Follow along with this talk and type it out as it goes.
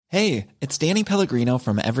Hey, it's Danny Pellegrino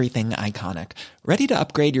from Everything Iconic. Ready to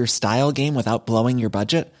upgrade your style game without blowing your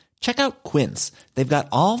budget? Check out Quince. They've got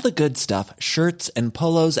all the good stuff, shirts and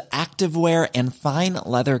polos, activewear, and fine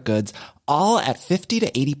leather goods, all at 50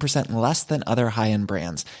 to 80% less than other high-end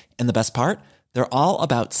brands. And the best part? They're all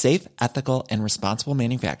about safe, ethical, and responsible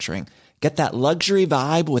manufacturing. Get that luxury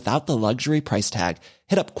vibe without the luxury price tag.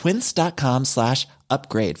 Hit up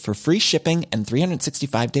quince.com/upgrade for free shipping and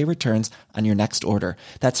 365-day returns on your next order.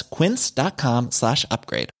 That's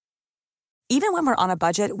quince.com/upgrade. Even when we're on a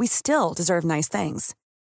budget, we still deserve nice things.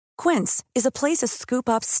 Quince is a place to scoop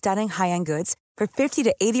up stunning high-end goods for 50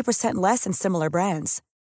 to 80% less than similar brands.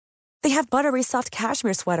 They have buttery soft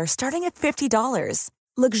cashmere sweaters starting at $50,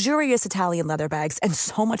 luxurious Italian leather bags, and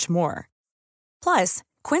so much more. Plus,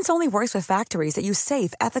 Quince only works with factories that use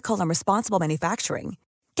safe, ethical, and responsible manufacturing.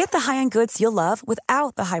 Get the high-end goods you'll love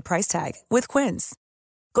without the high price tag with Quince.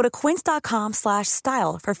 Go to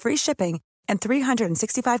quince.com/style for free shipping and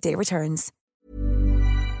 365-day returns.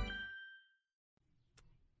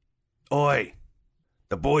 Oi!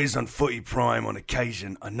 The boys on Footy Prime on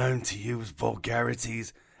occasion are known to use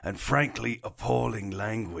vulgarities and frankly appalling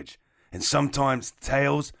language, and sometimes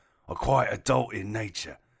tales are quite adult in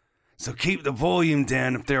nature. So keep the volume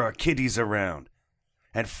down if there are kiddies around.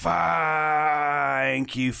 And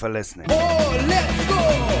thank you for listening. Oh, let's go!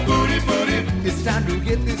 Footy, footy, it's time to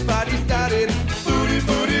get this party started. Footy,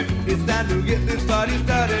 footy, it's time to get this party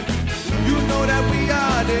started. You know that we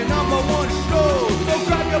are the number one show. So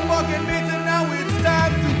grab your fucking mitts and now it's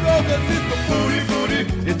time to go. Cause it's the footy, footy,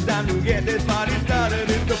 it's time to get this party started.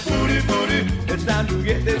 It's the footy, footy, it's time to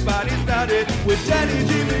get this party started. With Danny,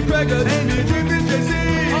 Jimmy, Gregor, Andy, Jimmy, JC.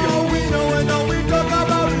 All we know and all we talk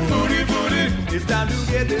about is footy, footy. It's time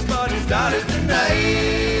to get this party started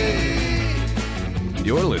tonight.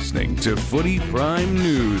 You're listening to Footy Prime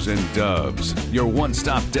News and Dubs, your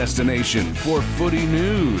one-stop destination for footy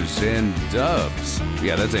news and dubs.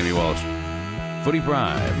 Yeah, that's Amy Walsh. Footy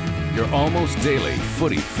Prime, your almost daily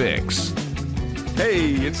footy fix.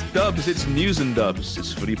 Hey, it's Dubs, it's News and Dubs.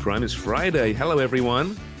 It's Footy Prime, it's Friday. Hello,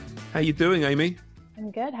 everyone. How you doing, Amy?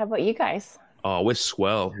 I'm good. How about you guys? Oh, we're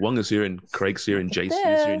swell. Wonga's here and Craig's here and Jason's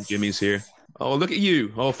here and Jimmy's here. Oh, look at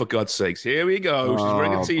you. Oh, for God's sakes. Here we go. She's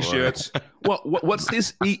wearing a T-shirt. What's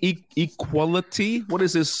this? Equality? What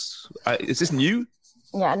is this? Is this new?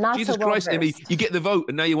 Yeah, not Jesus so well Christ, Amy. versed. You get the vote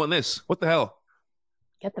and now you want this. What the hell?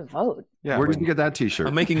 Get the vote. Yeah, where did you get that T-shirt?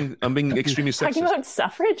 I'm being extremely sexist. Talking about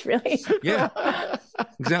suffrage, really? Yeah,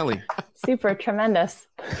 exactly. Super tremendous.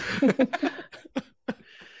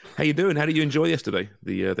 How you doing? How did you enjoy yesterday?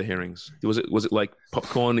 The hearings. Was it like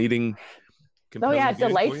popcorn eating? Oh yeah,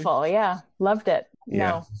 delightful. Yeah, loved it. Yeah.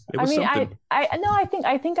 No, It was something.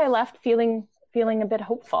 I think I left feeling a bit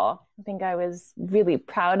hopeful. I think I was really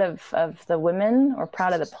proud of the women, or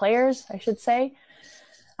proud of the players, I should say.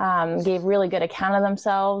 Gave really good account of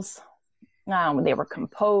themselves. They were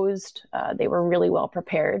composed. They were really well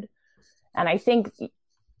prepared. And I think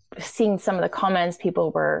seeing some of the comments,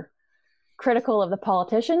 people were critical of the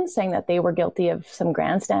politicians, saying that they were guilty of some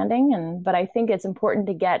grandstanding. But I think it's important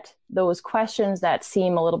to get those questions that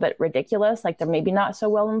seem a little bit ridiculous, like they're maybe not so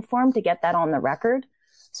well informed, to get that on the record,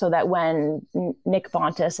 so that when Nick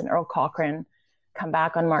Bontis and Earl Cochrane come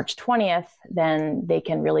back on March 20th, then they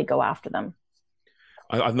can really go after them.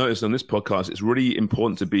 I've noticed on this podcast, it's really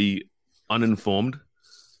important to be uninformed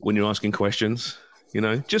when you're asking questions,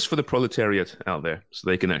 just for the proletariat out there, so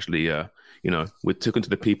they can actually, we're talking to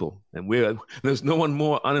the people, and there's no one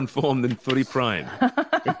more uninformed than Footy Prime. Is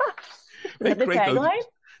that the tagline?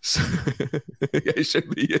 Yeah, it should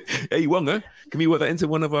be. Hey, Wonga, can we work that into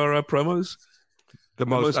one of our promos? The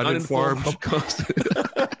most uninformed podcast.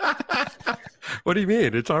 What do you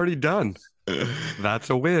mean? It's already done. That's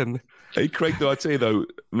a win. Hey, Craig, though, I tell you, though,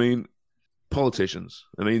 politicians,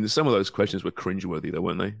 some of those questions were cringeworthy, though,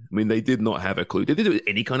 weren't they? They did not have a clue. Did they do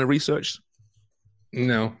any kind of research?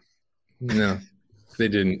 No, they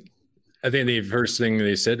didn't. I think the first thing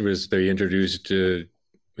they said was they introduced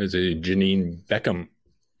was it Janine Beckham?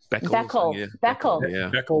 Beckel. Yeah.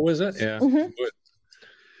 Beckel, was it? Yeah. Mm-hmm.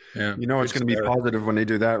 Yeah. You know it's going to be positive when they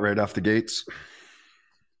do that right off the gates.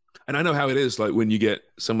 And I know how it is, like when you get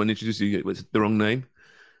someone introduced you with the wrong name,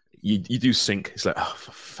 you do sink. It's like, oh,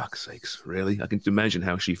 for fuck's sakes, really? I can imagine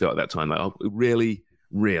how she felt at that time. Like, oh, really?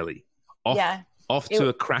 Off to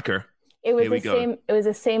a cracker. It was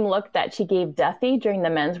the same look that she gave Duthie during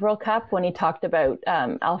the Men's World Cup when he talked about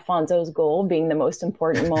Alfonso's goal being the most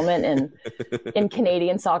important moment in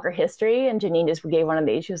Canadian soccer history, and Janine just gave one of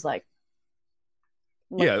these. She was like,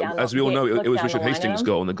 as we all know, it was Richard Hastings'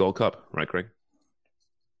 goal in the Gold Cup, right, Craig?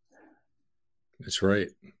 That's right.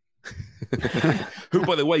 who,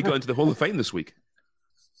 by the way, got into the Hall of Fame this week,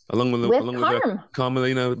 along with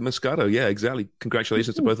Carmelina Moscato. Yeah, exactly.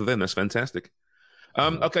 Congratulations to both of them. That's fantastic.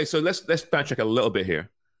 Okay, so let's backtrack a little bit here.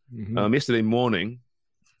 Yesterday morning,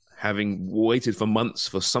 having waited for months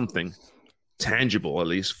for something tangible, at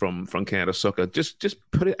least from Canada Soccer,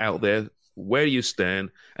 just put it out there where you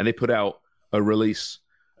stand, and they put out a release,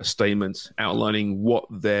 a statement outlining what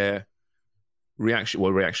their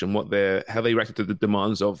how they reacted to the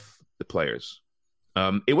demands of the players.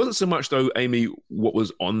 It wasn't so much though, Amy, what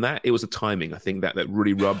was on that. It was the timing. I think that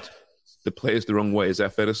really rubbed the players the wrong way. Is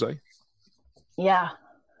that fair to say? Yeah,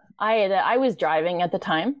 I was driving at the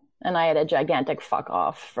time, and I had a gigantic fuck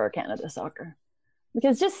off for Canada Soccer,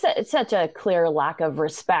 because just it's such a clear lack of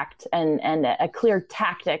respect and a clear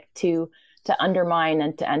tactic to undermine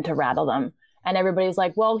and to rattle them. And everybody's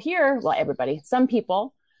like, some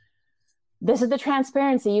people, this is the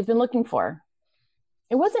transparency you've been looking for.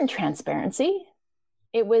 It wasn't transparency.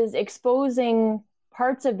 It was exposing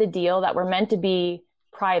parts of the deal that were meant to be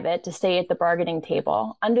private, to stay at the bargaining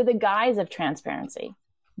table under the guise of transparency.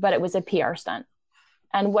 But it was a PR stunt.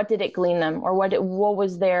 And what did it glean them? Or what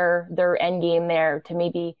was their end game there? To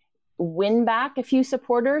maybe win back a few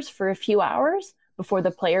supporters for a few hours before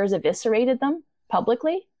the players eviscerated them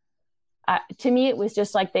publicly? To me, it was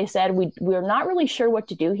just like they said, we're not really sure what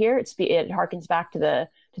to do here. It harkens back to the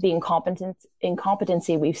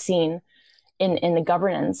incompetency we've seen in the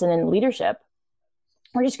governance and in leadership.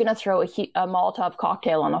 We're just going to throw a Molotov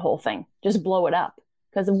cocktail on the whole thing, just blow it up.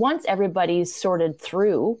 Because once everybody's sorted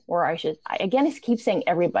through, or I keep saying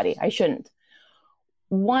everybody, I shouldn't.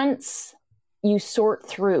 Once you sort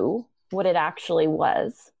through what it actually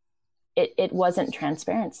was, it wasn't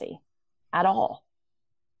transparency at all.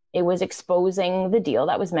 It was exposing the deal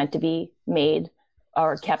that was meant to be made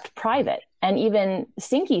or kept private. And even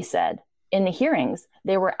Sinky said in the hearings,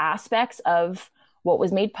 there were aspects of what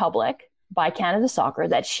was made public by Canada Soccer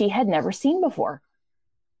that she had never seen before.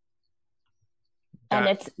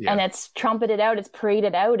 And it's trumpeted out, it's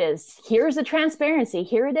paraded out as, here's the transparency,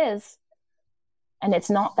 here it is. And it's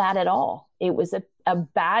not that at all. It was a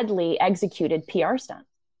badly executed PR stunt.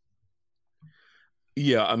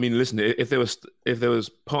 Yeah, I mean, listen, if there was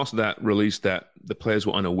parts of that release that the players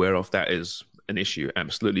were unaware of, that is an issue,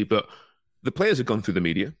 absolutely. But the players have gone through the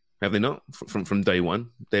media, have they not? From day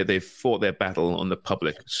one, they've fought their battle on the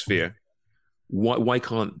public sphere. Why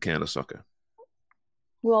can't Canada Soccer?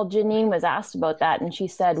 Well, Janine was asked about that, and she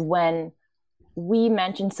said when we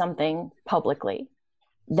mention something publicly,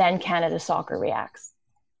 then Canada Soccer reacts.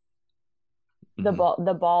 Mm-hmm.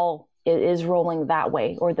 The ball is rolling that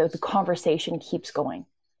way, or the conversation keeps going.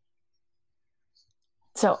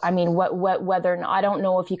 So, I mean, whether or not, I don't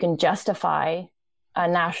know if you can justify a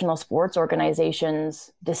national sports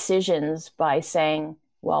organization's decisions by saying,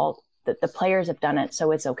 well, the players have done it,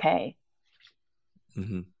 so it's okay.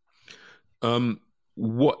 Mm-hmm.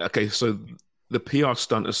 Okay, so the PR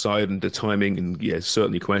stunt aside, and the timing, and yeah,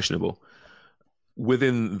 certainly questionable.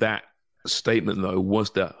 Within that statement, though,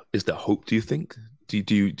 is there hope? Do you think? Do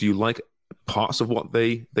you like parts of what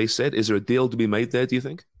they said? Is there a deal to be made there? Do you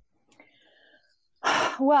think?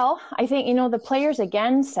 Well, I think the players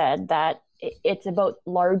again said that it's about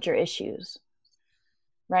larger issues,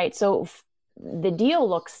 right? So the deal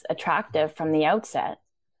looks attractive from the outset,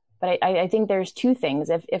 but I think there's two things.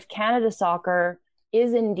 If Canada Soccer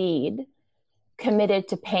is indeed committed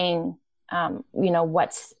to paying,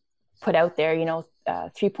 what's put out there,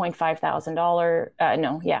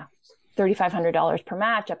 $3,500 per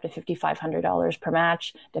match, up to $5,500 per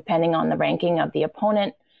match, depending on the ranking of the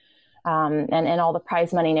opponent, and all the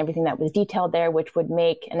prize money and everything that was detailed there, which would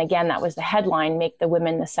make, and again, that was the headline, make the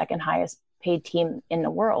women the second highest paid team in the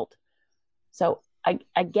world. So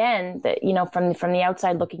again, from the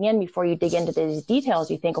outside looking in, before you dig into these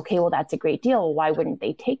details, you think, okay, well, that's a great deal. Why wouldn't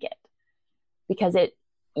they take it? Because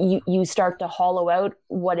you start to hollow out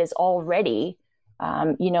what is already,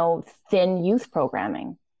 thin youth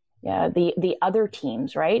programming. Yeah, the other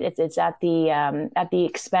teams, right? It's at the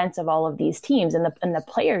expense of all of these teams, and the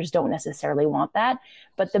players don't necessarily want that.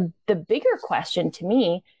 But the bigger question to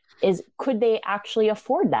me is, could they actually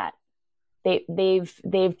afford that?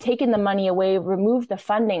 They've taken the money away, removed the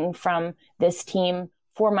funding from this team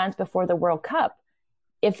 4 months before the World Cup.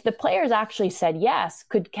 If the players actually said yes,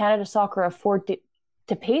 could Canada Soccer afford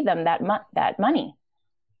to pay them that money?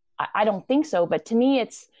 I don't think so. But to me,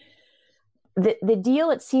 it's the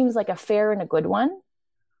deal. It seems like a fair and a good one,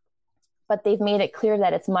 but they've made it clear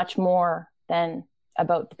that it's much more than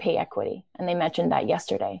about the pay equity. And they mentioned that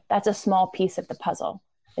yesterday. That's a small piece of the puzzle.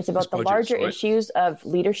 It's about the larger issues of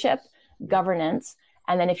leadership, governance.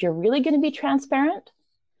 And then if you're really going to be transparent,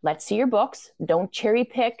 let's see your books. Don't cherry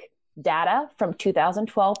pick data from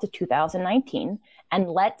 2012 to 2019, and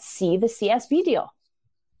let's see the CSB deal.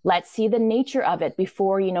 Let's see the nature of it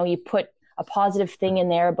before, you put a positive thing in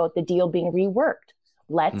there about the deal being reworked.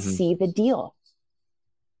 Let's see the deal.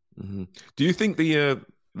 Mm-hmm. Do you think the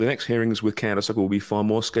next hearings with Canada Soccer will be far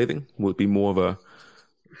more scathing? Will it be more of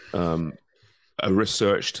a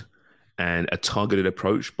researched and a targeted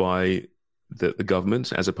approach by the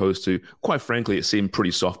government, as opposed to, quite frankly, it seemed pretty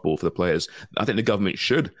softball for the players? I think the government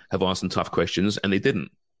should have asked some tough questions, and they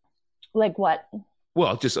didn't. Like what?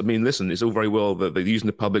 Well, listen, it's all very well that they're using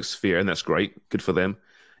the public sphere, and that's great. Good for them.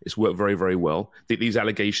 It's worked very, very well. These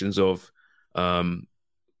allegations of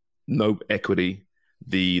no equity,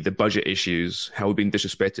 the budget issues, how we've been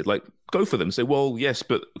disrespected, like, go for them. Say, well, yes,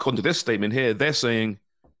 but according to this statement here, they're saying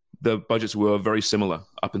the budgets were very similar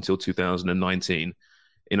up until 2019.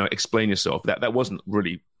 Explain yourself. That wasn't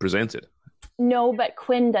really presented. No, but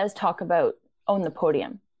Quinn does talk about own the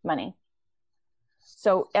podium money.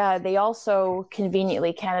 So they also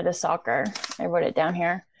conveniently, Canada Soccer, I wrote it down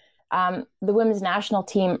here, the women's national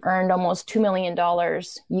team earned almost $2 million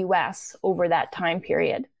US over that time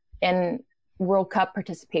period in World Cup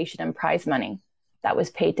participation and prize money that was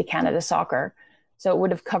paid to Canada Soccer. So it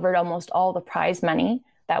would have covered almost all the prize money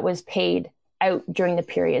that was paid out during the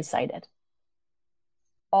period cited.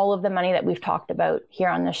 All of the money that we've talked about here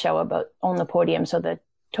on the show about Own the Podium. So the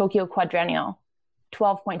Tokyo Quadrennial,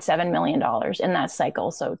 $12.7 million in that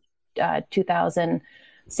cycle. So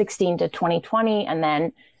 2016 to 2020, and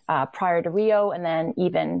then prior to Rio, and then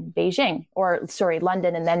even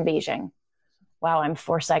London, and then Beijing. Wow, I'm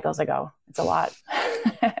 4 cycles ago. It's a lot.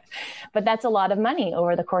 But that's a lot of money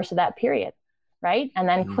over the course of that period, right? And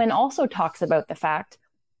then Quinn also talks about the fact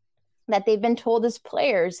that they've been told as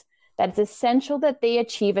players that it's essential that they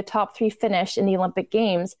achieve a top 3 finish in the Olympic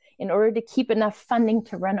Games in order to keep enough funding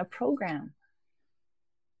to run a program.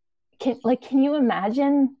 Can you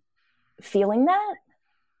imagine feeling that?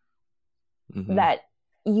 Mm-hmm. That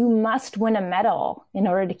you must win a medal in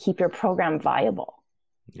order to keep your program viable.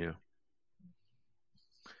 Yeah.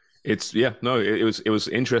 It was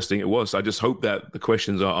interesting. It was. I just hope that the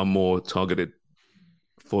questions are more targeted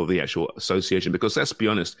for the actual association, because let's be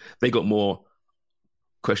honest, they got more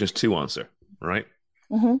questions to answer, right?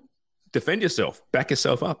 Mm-hmm. Defend yourself, back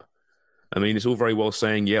yourself up. I mean, it's all very well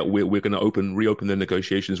saying, yeah, we're going to reopen the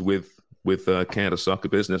negotiations with Canada Soccer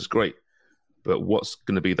Business. Great. But what's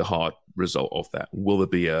going to be the hard result of that? Will there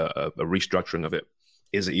be a restructuring of it?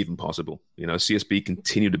 Is it even possible? CSB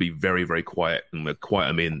continue to be very, very quiet, and we're quiet,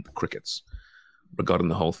 I mean, crickets, regarding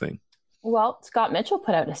the whole thing. Well, Scott Mitchell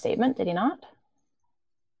put out a statement, did he not?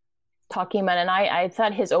 Talking about, and I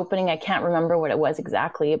thought his opening, I can't remember what it was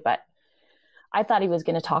exactly, but I thought he was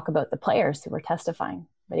going to talk about the players who were testifying,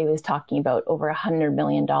 but he was talking about over $100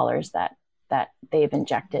 million that they've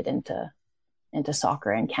injected into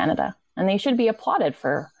soccer in Canada. And they should be applauded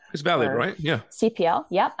for. It's valid, right? Yeah. CPL.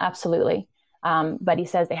 Yep, absolutely. But he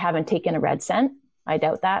says they haven't taken a red cent. I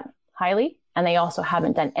doubt that highly. And they also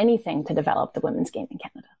haven't done anything to develop the women's game in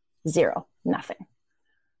Canada. Zero, nothing.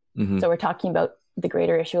 Mm-hmm. So we're talking about the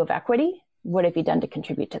greater issue of equity. What have you done to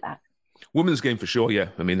contribute to that? Women's game for sure, yeah.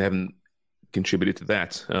 I mean, they haven't contributed to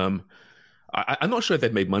that. I'm not sure if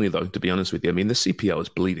they've made money, though, to be honest with you. I mean, the CPL is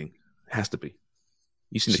bleeding. It has to be.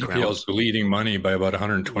 You've seen the crowd. CPL is bleeding money by about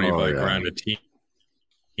 $125 grand a team.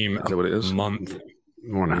 Is that what it is? A month.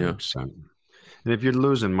 100%. Yeah. And if you're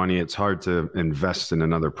losing money, it's hard to invest in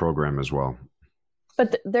another program as well.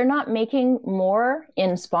 But they're not making more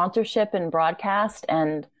in sponsorship and broadcast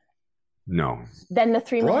and no. Than the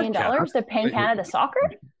 $3 million they're paying Canada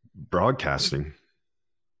Soccer? Broadcasting.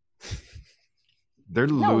 They're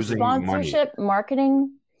losing sponsorship, money.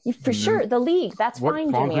 Marketing, for sure. The league, that's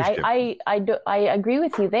fine, Jimmy. I agree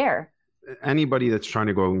with you there. Anybody that's trying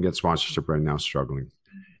to go and get sponsorship right now is struggling.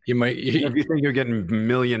 You might. If you think you're getting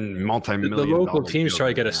multi-million. The local teams try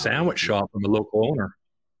to get a sandwich shop from the local owner.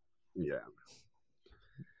 Yeah.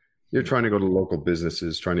 You're trying to go to local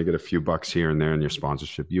businesses, trying to get a few bucks here and there in your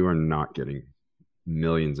sponsorship. You are not getting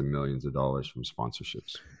millions and millions of dollars from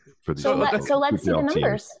sponsorships. So let's see the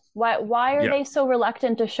numbers. Why are they so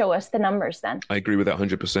reluctant to show us the numbers then? I agree with that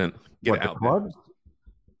 100%. Get it out there.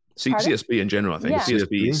 CSB in general, I think. Yeah.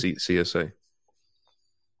 CSB, CSA.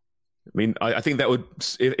 I mean, I think that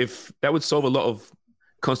would solve a lot of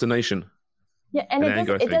consternation. Yeah, and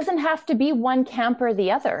it doesn't have to be one camp or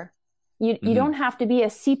the other. You don't have to be a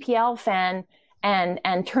CPL fan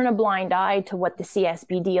and turn a blind eye to what the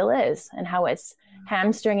CSB deal is and how it's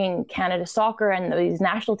hamstringing Canada Soccer and these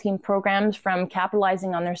national team programs from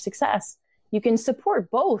capitalizing on their success. You can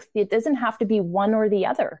support both. It doesn't have to be one or the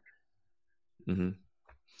other. Mm-hmm.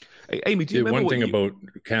 Amy, do you remember one thing about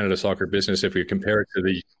Canada soccer business, if we compare it to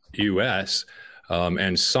the U.S.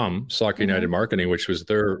 And some Soccer United Marketing, which was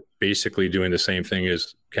they're basically doing the same thing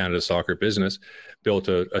as Canada soccer business, built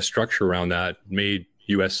a structure around that, made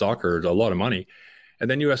U.S. soccer a lot of money. And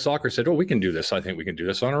then U.S. soccer said, oh, we can do this. I think we can do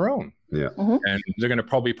this on our own. Yeah. And they're going to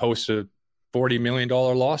probably post a $40 million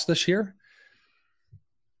loss this year.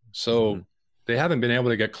 So they haven't been able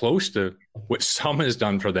to get close to what some has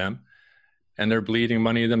done for them. And they're bleeding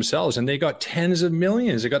money themselves. And they got tens of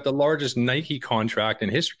millions. They got the largest Nike contract in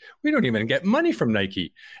history. We don't even get money from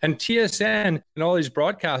Nike. And TSN and all these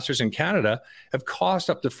broadcasters in Canada have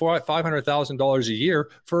cost up to $500,000 a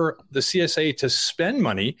year for the CSA to spend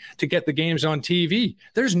money to get the games on TV.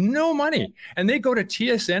 There's no money. And they go to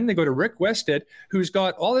TSN, they go to Rick Westhead, who's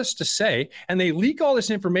got all this to say, and they leak all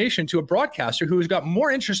this information to a broadcaster who's got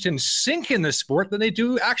more interest in sinking the sport than they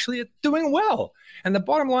do actually at doing well. And the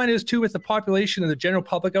bottom line is, too, with the population and the general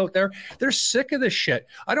public out there, they're sick of this shit.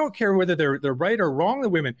 I don't care whether they're right or wrong, the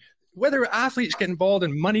women. Whether athletes get involved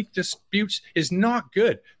in money disputes is not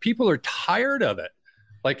good. People are tired of it.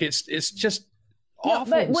 Like, it's just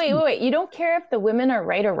awful. But wait. You don't care if the women are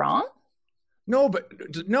right or wrong? No,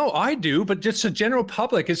 I do. But just the general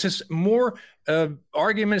public, it's just more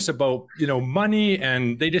arguments about, money,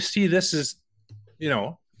 and they just see this as,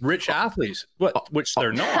 rich athletes, which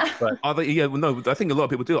they're not. But are they? Yeah, no. I think a lot of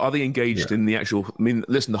people do. Are they engaged in the actual? I mean,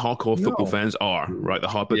 listen, the hardcore football fans are right.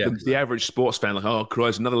 But the average sports fan, like, oh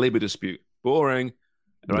Christ, another labor dispute, boring.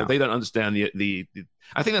 Right? No. They don't understand the.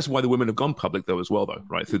 I think that's why the women have gone public, though, as well,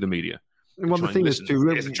 right, through the media. Well, the thing is, too,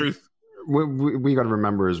 it's the truth. We got to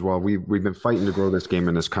remember as well. We've been fighting to grow this game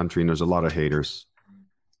in this country, and there's a lot of haters.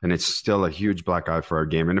 And it's still a huge black eye for our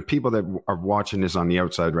game. And the people that are watching this on the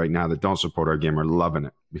outside right now that don't support our game are loving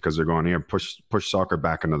it because they're going here, push soccer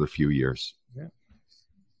back another few years. Yeah.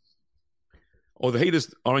 Oh, the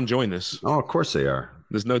haters are enjoying this. Oh, of course they are.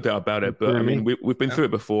 There's no doubt about it. But I mean, we've been through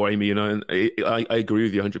it before, Amy. And I agree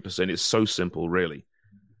with you 100%. It's so simple, really.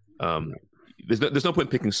 There's no point in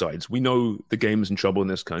picking sides. We know the game's in trouble in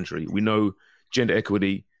this country. We know gender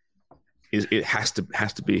equity. It has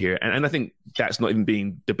to be here, and I think that's not even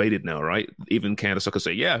being debated now, right? Even Canada Soccer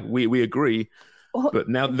say, yeah, we agree, but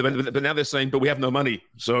now they're saying, but we have no money,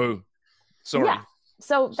 so sorry. Yeah,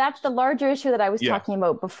 so that's the larger issue that I was talking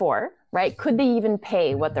about before, right? Could they even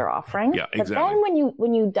pay what they're offering? Yeah, exactly. But then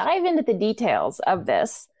when you dive into the details of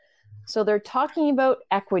this, so they're talking about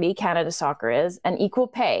equity, Canada Soccer is, and equal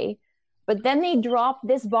pay, but then they drop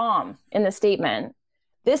this bomb in the statement.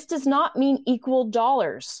 This does not mean equal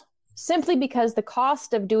dollars. Simply because the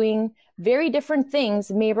cost of doing very different things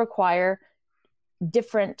may require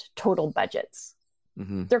different total budgets.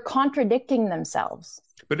 Mm-hmm. They're contradicting themselves.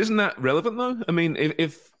 But isn't that relevant, though? I mean,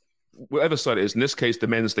 if whatever side it is, in this case, the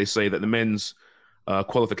men's, they say that the men's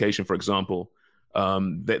qualification, for example,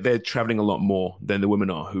 they're traveling a lot more than the women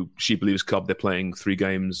are, who She Believes Club, they're playing 3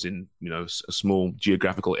 games in a small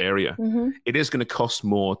geographical area. Mm-hmm. It is going to cost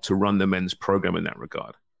more to run the men's program in that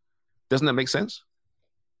regard. Doesn't that make sense?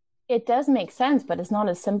 It does make sense, but it's not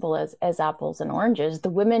as simple as apples and oranges. The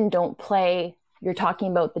women don't play. You're talking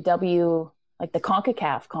about the the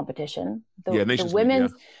CONCACAF competition. The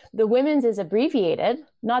women's is abbreviated,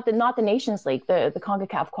 not the Nations League. The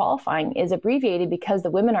CONCACAF qualifying is abbreviated because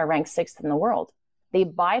the women are ranked 6th in the world. They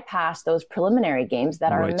bypass those preliminary games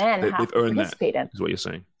that our men have to participate in. Is what you're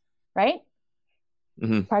saying, right?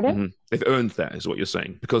 Mm-hmm. Pardon? Mm-hmm. They've earned that, is what you're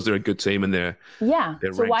saying, because they're a good team and they're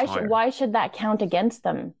So why should that count against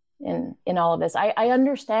them? In all of this, I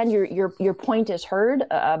understand your point is heard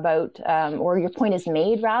about, or your point is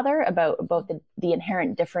made rather about the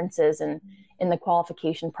inherent differences in the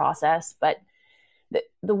qualification process. But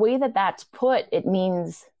the way that that's put, it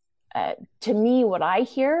means to me what I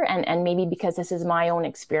hear, and maybe because this is my own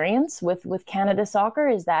experience with Canada Soccer,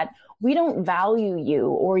 is that we don't value you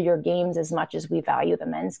or your games as much as we value the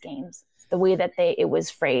men's games. The way that it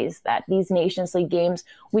was phrased, that these Nations League games,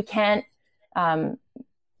 we can't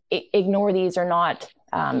ignore these or not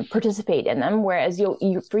participate in them, whereas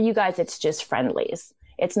for you guys it's just friendlies.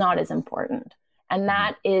 It's not as important, and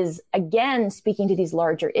that is again speaking to these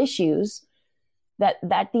larger issues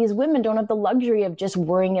that these women don't have the luxury of just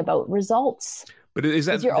worrying about results. But is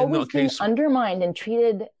that you're always being undermined and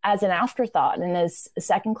treated as an afterthought and as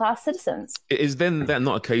second-class citizens? Is then that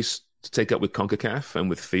not a case to take up with CONCACAF and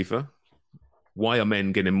with FIFA? Why are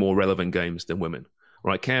men getting more relevant games than women?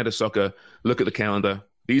 Right, Canada Soccer, look at the calendar.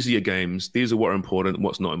 These are your games. These are what are important and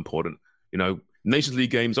what's not important. Nations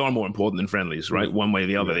League games are more important than friendlies, right? One way or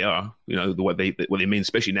the other, they are. What they mean,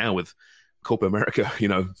 especially now with Copa America,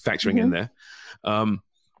 factoring in there.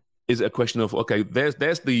 is it a question of, okay, there's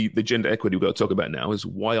the gender equity we've got to talk about now, is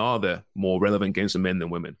why are there more relevant games for men than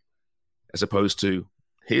women? As opposed to,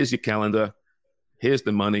 here's your calendar, here's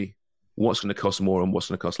the money, what's going to cost more and what's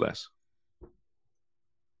going to cost less.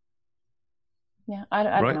 Yeah, I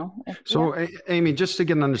don't know. So, Amy, just to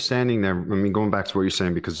get an understanding there, I mean, going back to what you're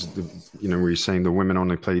saying, because, where you're saying the women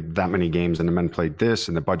only played that many games and the men played this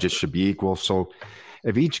and the budget should be equal. So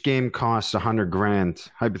if each game costs $100,000,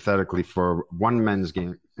 hypothetically, for one men's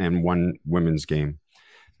game and one women's game,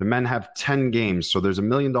 the men have 10 games. So there's $1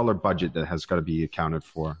 million budget that has got to be accounted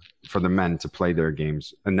for the men to play their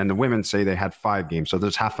games. And then the women say they had 5 games. So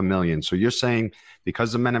there's $500,000. So you're saying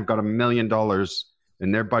because the men have got $1 million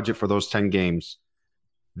in their budget for those 10 games,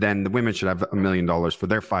 then the women should have $1 million for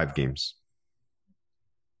their 5 games.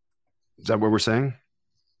 Is that what we're saying?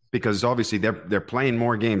 Because obviously they're playing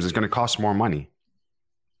more games. It's going to cost more money.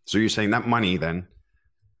 So you're saying that money then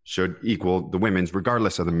should equal the women's,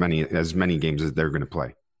 regardless of as many games as they're going to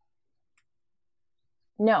play.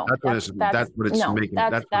 No, that's what it's making.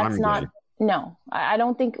 That's not. No, I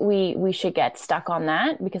don't think we should get stuck on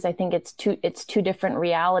that, because I think it's two different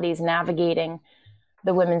realities navigating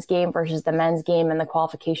the women's game versus the men's game and the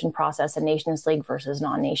qualification process and Nations League versus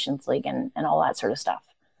non-Nations League and all that sort of stuff.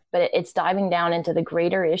 But it's diving down into the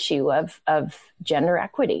greater issue of gender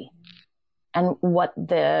equity and what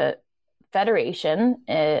the federation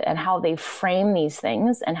and how they frame these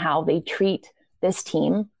things and how they treat this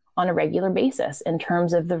team on a regular basis in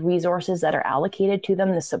terms of the resources that are allocated to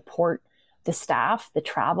them, the support, the staff, the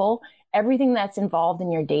travel, everything that's involved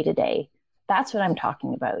in your day-to-day. That's what I'm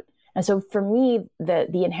talking about. And so for me,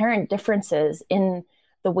 the inherent differences in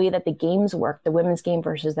the way that the games work, the women's game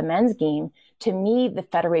versus the men's game, to me, the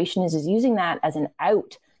federation is using that as an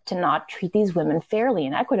out to not treat these women fairly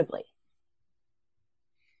and equitably.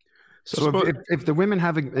 So if the women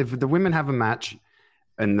have a match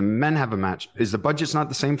and the men have a match, is the budget's not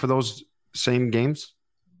the same for those same games?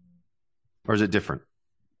 Or is it different?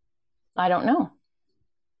 I don't know.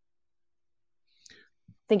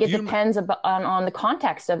 I think it depends on the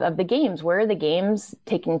context of the games. Where are the games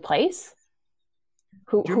taking place?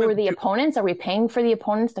 Who are the opponents? Are we paying for the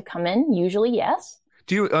opponents to come in? Usually, yes.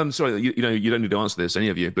 Do you? Sorry, you don't need to answer this, any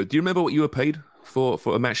of you. But do you remember what you were paid for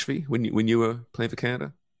a match fee when you were playing for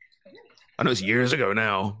Canada? I know it's years ago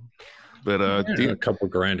now, but a couple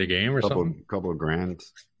grand a game or something. Couple of grand.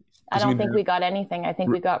 I don't think we got anything. I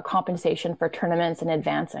think we got compensation for tournaments and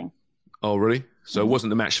advancing. Oh, really? So it wasn't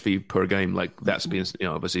the match fee per game like that's being,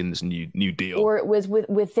 obviously in this new deal? Or it was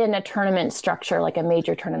within a tournament structure, like a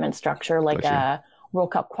major tournament structure, like a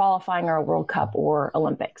World Cup qualifying or a World Cup or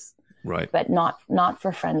Olympics. Right. But not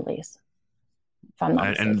for friendlies. If I'm not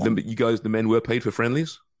mistaken. And you guys, the men were paid for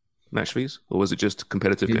friendlies, match fees? Or was it just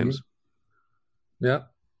competitive games? Yeah.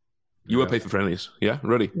 You were paid for friendlies? Yeah?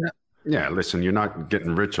 Really? Yeah, listen, you're not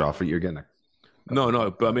getting rich off it. You're getting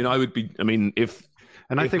No, but if...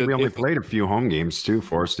 And I think we only played a few home games too,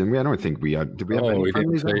 Forrest. And I don't think we had. Did we have any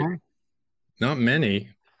friendlies at home? Not many.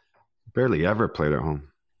 Barely ever played at home.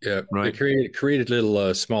 Yeah, right. They created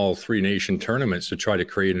little small 3-nation tournaments to try to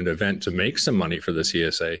create an event to make some money for the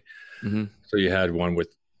CSA. Mm-hmm. So you had one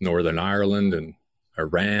with Northern Ireland and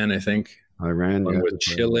Iran, I think. One with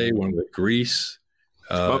Chile, one with Greece,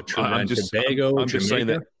 Trinidad and Tobago. I'm just saying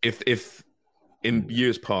that if in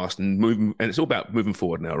years past and it's all about moving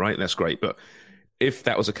forward now, right? That's great, but if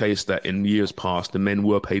that was a case that in years past the men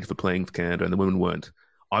were paid for playing for Canada and the women weren't,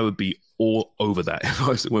 I would be all over that if I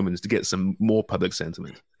was the women's to get some more public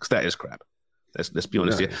sentiment, because that is crap. Let's be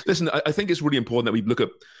honest here. Listen, I think it's really important that we look at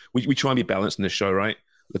we try and be balanced in this show, right?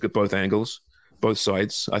 Look at both angles, both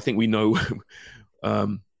sides. I think we know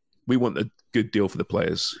we want a good deal for the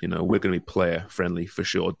players. We're going to be player friendly for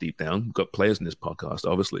sure. Deep down, we've got players in this podcast,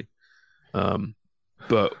 obviously.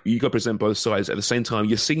 But you got to present both sides at the same time.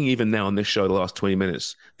 You're seeing even now on this show, the last 20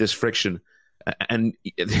 minutes, there's friction, and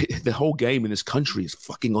the whole game in this country is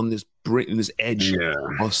fucking on this edge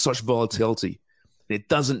of such volatility. It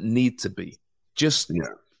doesn't need to be. Just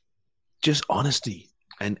honesty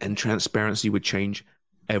and transparency would change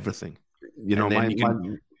everything.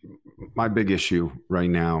 My big issue right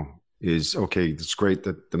now is, okay, it's great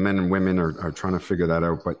that the men and women are trying to figure that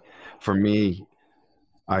out, but for me,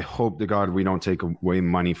 I hope to God we don't take away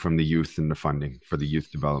money from the youth and the funding for the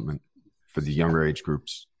youth development for the younger age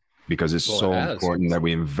groups, because it's so important that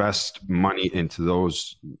we invest money into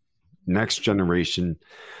those next generation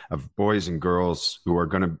of boys and girls who are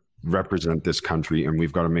going to represent this country. And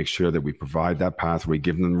we've got to make sure that we provide that pathway,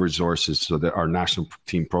 give them the resources so that our national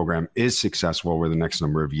team program is successful over the next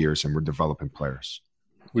number of years and we're developing players.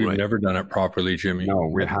 We've never done it properly, Jimmy. No,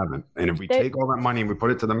 we haven't. And if we take all that money and we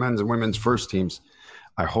put it to the men's and women's first teams,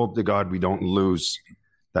 I hope to God we don't lose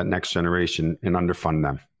that next generation and underfund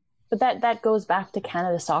them. But that goes back to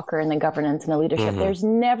Canada Soccer and the governance and the leadership. There's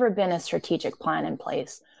never been a strategic plan in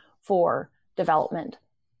place for development.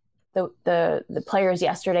 The players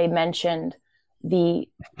yesterday mentioned the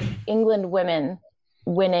England women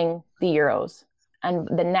winning the Euros. And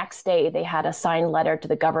the next day they had a signed letter to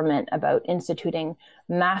the government about instituting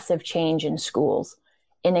massive change in schools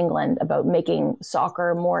in England about making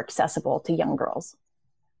soccer more accessible to young girls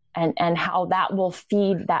and how that will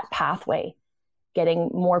feed that pathway, getting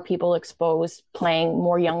more people exposed,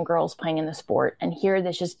 more young girls playing in the sport. And here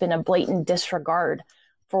there's just been a blatant disregard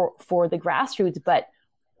for the grassroots. But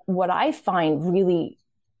what I find really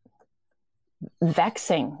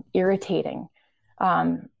vexing, irritating,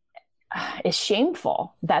 is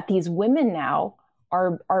shameful that these women now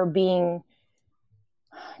are being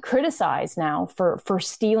criticized now for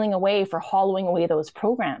stealing away, for hollowing away those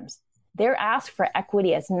programs. Their ask for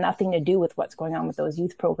equity has nothing to do with what's going on with those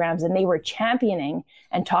youth programs. And they were championing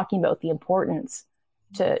and talking about the importance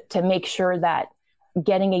to make sure that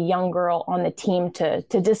getting a young girl on the team to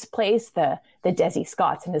displace the Desi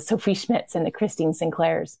Scotts and the Sophie Schmidts and the Christine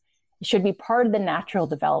Sinclairs should be part of the natural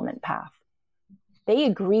development path. They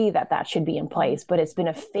agree that should be in place, but it's been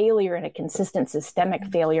a failure and a consistent systemic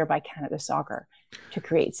failure by Canada Soccer to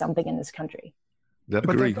create something in this country.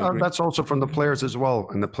 Agreed. That's also from the players as well.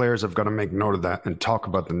 And the players have got to make note of that and talk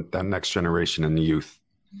about that next generation and the youth.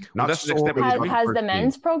 Has the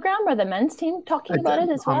men's program or the men's team talking about it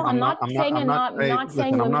as well? I'm not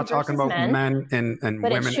saying I'm not talking about men and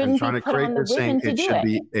women and trying to create this saying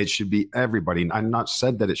it should be everybody. I'm not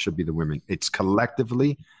said that it should be the women. It's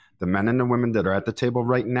collectively the men and the women that are at the table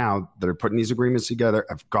right now that are putting these agreements together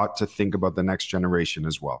have got to think about the next generation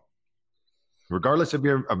as well. Regardless if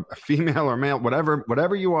you're a female or male,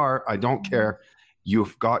 whatever you are, I don't care.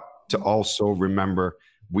 You've got to also remember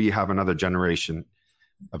we have another generation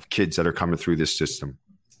of kids that are coming through this system.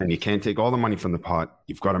 And you can't take all the money from the pot.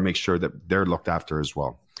 You've got to make sure that they're looked after as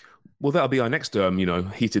well. Well, that'll be our next,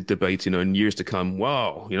 heated debate, in years to come.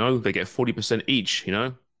 Wow, they get 40% each,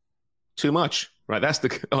 too much, right? That's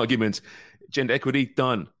the argument. Gender equity,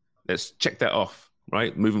 done. Let's check that off,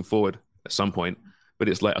 right? Moving forward at some point. But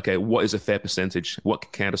it's like, okay, what is a fair percentage? What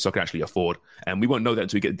can Canada Soccer actually afford? And we won't know that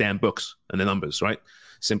until we get the damn books and the numbers, right?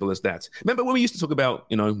 Simple as that. Remember when we used to talk about,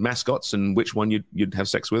 mascots and which one you'd have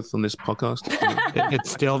sex with on this podcast? It's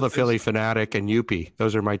still the Philly Fanatic and Yuppie.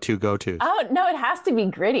 Those are my two go-tos. Oh, no, it has to be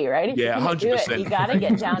gritty, right? If 100%. You got to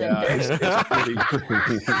get down and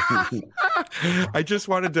dirty. I just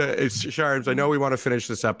wanted to, Sharms, I know we want to finish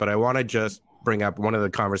this up, but I want to just bring up one of the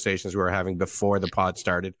conversations we were having before the pod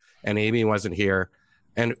started, and Amy wasn't here.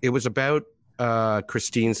 And it was about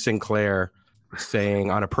Christine Sinclair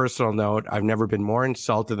saying, on a personal note, I've never been more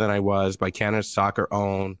insulted than I was by Canada Soccer's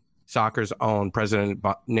own President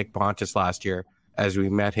Nick Bontis last year as we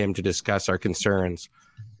met him to discuss our concerns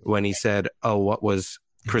when he said, oh, what was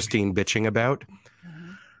Christine bitching about?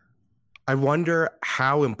 I wonder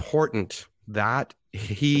how important that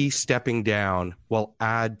he stepping down will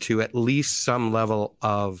add to at least some level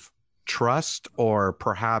of trust, or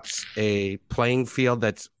perhaps a playing field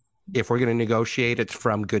that's, if we're going to negotiate, it's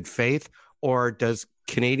from good faith. Or does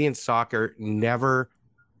Canadian soccer never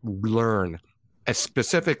learn,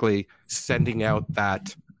 specifically sending out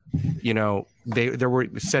that, they were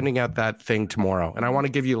sending out that thing tomorrow. And I want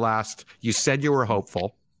to give you you said you were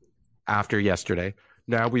hopeful after yesterday.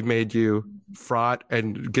 Now we've made you fraught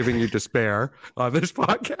and giving you despair on this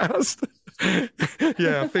podcast.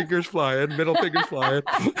 Yeah, fingers flying, middle fingers flying.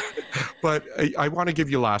 But I want to give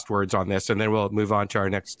you last words on this, and then we'll move on to our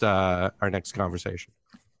next conversation.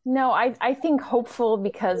 No, I think hopeful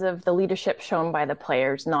because of the leadership shown by the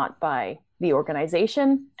players, not by the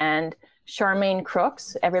organization. And Charmaine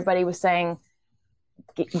Crooks, everybody was saying,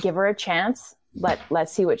 give her a chance.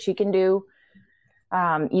 Let's see what she can do.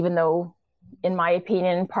 Even though, in my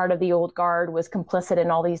opinion, part of the old guard was complicit in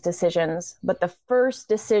all these decisions. But the first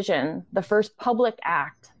decision, the first public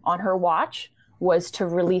act on her watch was to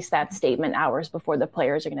release that statement hours before the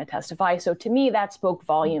players are going to testify. So to me, that spoke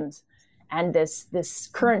volumes. And this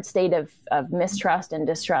current state of mistrust and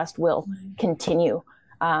distrust will continue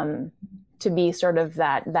to be sort of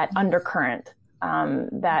that undercurrent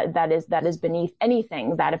that is beneath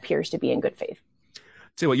anything that appears to be in good faith.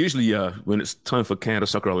 Tell you what, usually when it's time for Canada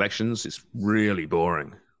Soccer elections, it's really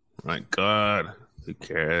boring. Right? God, who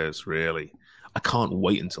cares, really? I can't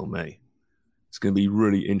wait until May. It's going to be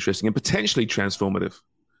really interesting and potentially transformative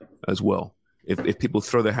as well. If people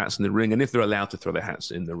throw their hats in the ring, and if they're allowed to throw their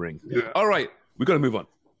hats in the ring. Yeah. All right, we've got to move on.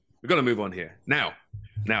 We've got to move on here. Now,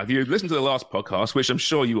 if you listened to the last podcast, which I'm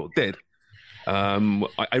sure you all did,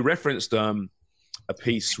 I referenced a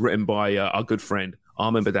piece written by our good friend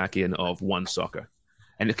Armen Bedakian of One Soccer,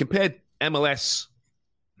 and it compared MLS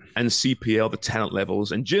and CPL, the talent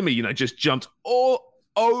levels, and Jimmy, just jumped all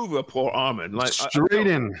over poor Armen, like straight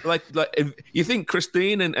in. Like if you think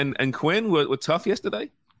Christine and Quinn were tough yesterday,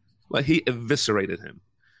 like he eviscerated him.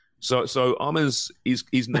 So Armen's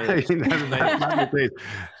he's nailed.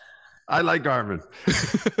 I like Armen.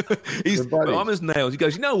 Armen's nailed. He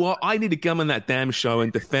goes, you know what? I need to come on that damn show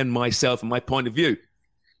and defend myself and my point of view.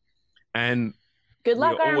 And good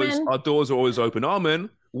luck, Armen. Our doors are always open. Armen,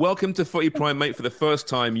 welcome to Footy Prime, mate, for the first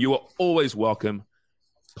time. You are always welcome.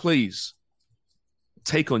 Please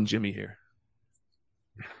take on Jimmy here.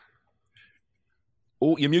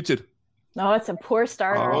 Oh, you're muted. No, it's a poor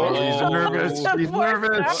starter. Oh, he's nervous. He's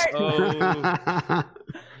nervous.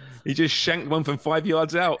 He just shanked one from 5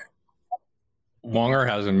 yards out. Wonger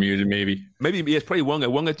has him muted, maybe. It's probably Wonger.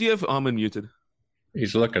 Wonger, do you have Armen muted?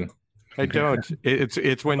 He's looking. I don't.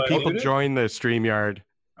 It's when people join the StreamYard.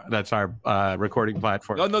 That's our recording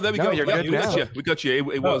platform. Oh, no, there we go. You're good now. We got you.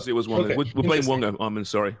 It was Wonger. Okay. We'll blame Wonger, Armen.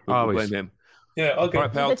 Sorry. We'll blame him. Yeah, okay. All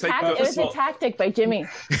right, pal. It was a tactic by Jimmy.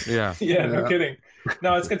 Yeah. No kidding.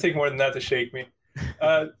 No, it's going to take more than that to shake me.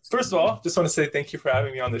 First of all, just want to say thank you for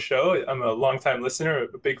having me on the show. I'm a longtime listener,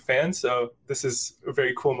 a big fan, so this is a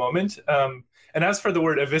very cool moment. And as for the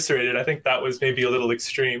word eviscerated, I think that was maybe a little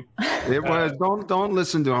extreme. It was. Don't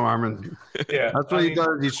listen to him, Armen. Yeah. That's what he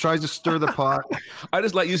does. He tries to stir the pot. I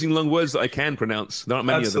just like using long words that I can pronounce. There aren't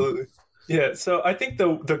many of them. Yeah, so I think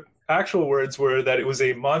the actual words were that it was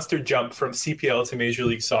a monster jump from CPL to Major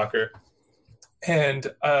League Soccer. And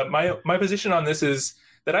my position on this is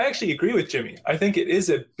that I actually agree with Jimmy. I think it is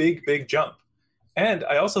a big, big jump. And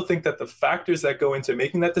I also think that the factors that go into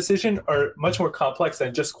making that decision are much more complex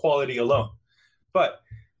than just quality alone. But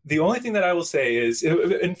the only thing that I will say is,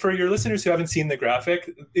 and for your listeners who haven't seen the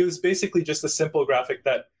graphic, it was basically just a simple graphic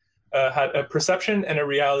that had a perception and a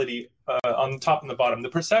reality on the top and the bottom. The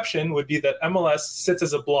perception would be that MLS sits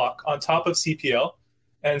as a block on top of CPL,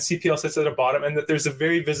 and CPL sits at the bottom, and that there's a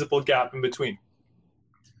very visible gap in between.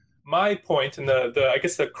 My point, and I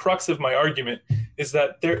guess the crux of my argument, is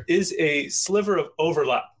that there is a sliver of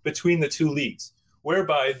overlap between the two leagues,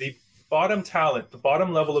 whereby the bottom talent, the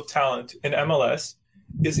bottom level of talent in MLS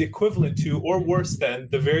is equivalent to or worse than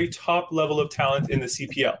the very top level of talent in the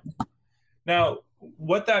CPL. Now,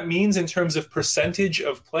 what that means in terms of percentage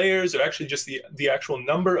of players, or actually just the actual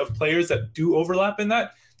number of players that do overlap in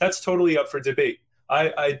that's totally up for debate.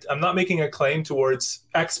 I'm not making a claim towards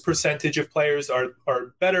X percentage of players are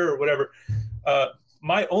better or whatever.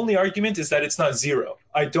 My only argument is that it's not zero.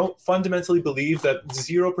 I don't fundamentally believe that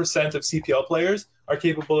 0% of CPL players are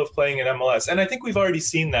capable of playing in MLS. And I think we've already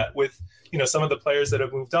seen that with, some of the players that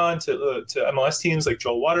have moved on to MLS teams like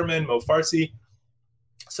Joel Waterman, Mo Farsi.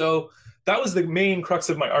 So that was the main crux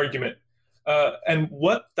of my argument. And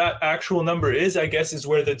what that actual number is, I guess, is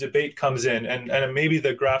where the debate comes in. And maybe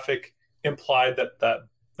the graphic implied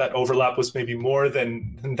that overlap was maybe more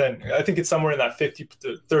than I think it's somewhere in that 50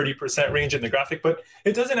 to 30% range in the graphic, but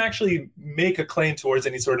it doesn't actually make a claim towards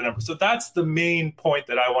any sort of number. So that's the main point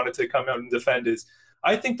that I wanted to come out and defend is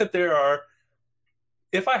I think that there are,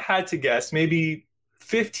 if I had to guess, maybe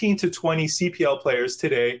 15 to 20 CPL players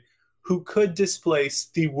today who could displace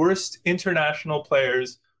the worst international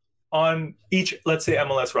players on each, let's say,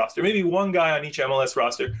 MLS roster. Maybe one guy on each MLS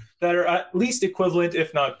roster that are at least equivalent,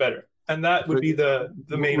 if not better. And that would be the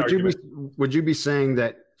main argument. Would you be saying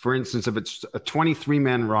that, for instance, if it's a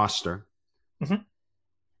 23-man roster, in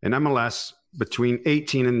MLS between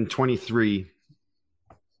 18 and 23,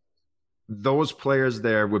 those players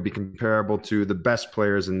there would be comparable to the best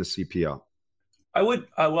players in the CPL? I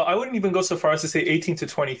wouldn't even go so far as to say 18 to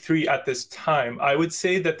 23 at this time. I would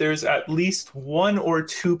say that there's at least one or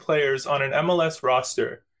two players on an MLS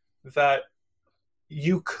roster that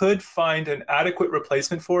you could find an adequate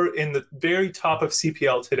replacement for in the very top of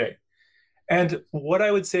CPL today. And what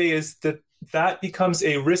I would say is that becomes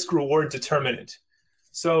a risk-reward determinant.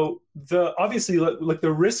 So obviously, like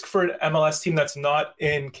the risk for an MLS team that's not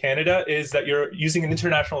in Canada is that you're using an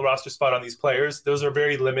international roster spot on these players. Those are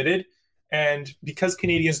very limited. And because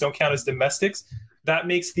Canadians don't count as domestics, that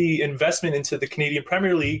makes the investment into the Canadian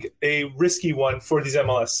Premier League a risky one for these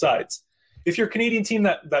MLS sides. If you're a Canadian team,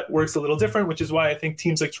 that works a little different, which is why I think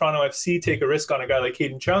teams like Toronto FC take a risk on a guy like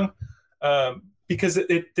Caden Chung, because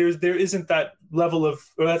there isn't that level of,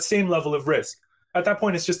 or that same level of risk. At that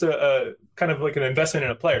point, it's just a kind of like an investment in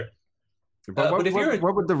a player. But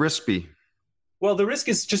what would the risk be? Well, the risk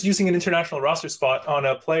is just using an international roster spot on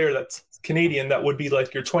a player that's Canadian, that would be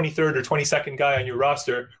like your 23rd or 22nd guy on your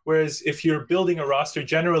roster. Whereas if you're building a roster,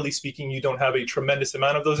 generally speaking, you don't have a tremendous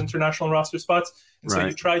amount of those international roster spots. And so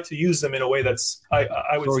you try to use them in a way that's, I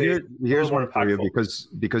would say, here's one for you,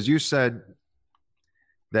 impactful. because you said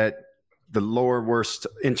that the lower worst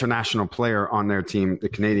international player on their team, the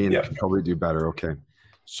Canadian, can probably do better. Okay.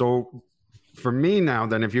 So for me now,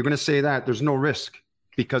 then, if you're going to say that, there's no risk,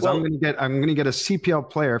 because I'm going to get a CPL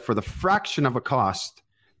player for the fraction of a cost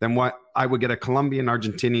than what I would get a Colombian,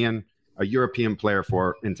 Argentinian, a European player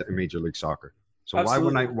for into Major League Soccer. So why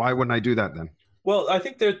wouldn't I do that then? Well, I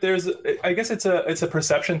think I guess it's a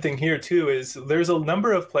perception thing here too, is there's a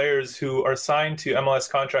number of players who are signed to MLS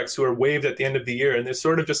contracts who are waived at the end of the year, and they're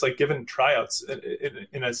sort of just like given tryouts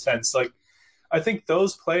in a sense. Like, I think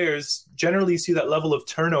those players generally see that level of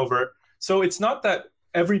turnover. So it's not that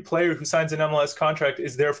every player who signs an MLS contract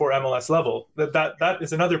is therefore MLS level. That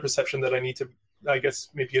is another perception that I need to, I guess,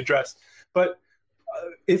 maybe address. But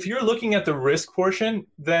if you're looking at the risk portion,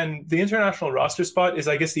 then the international roster spot is,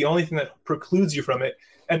 I guess, the only thing that precludes you from it.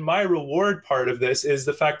 And my reward part of this is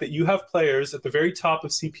the fact that you have players at the very top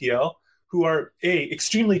of CPL who are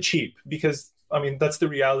extremely cheap, because I mean, that's the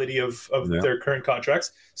reality of their current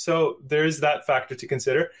contracts. So there's that factor to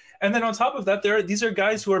consider. And then on top of that, these are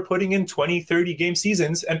guys who are putting in 20, 30 game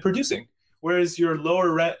seasons and producing, whereas your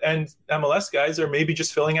lower end MLS guys are maybe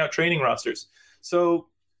just filling out training rosters. So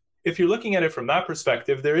if you're looking at it from that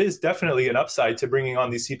perspective, there is definitely an upside to bringing on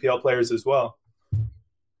these CPL players as well.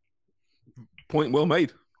 Point well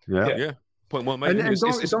made. Yeah. Point well made. And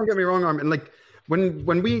don't get me wrong, Armen. Like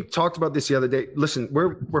when we talked about this the other day, listen,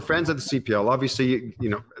 we're fans of the CPL. Obviously, you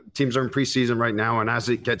know, teams are in preseason right now, and as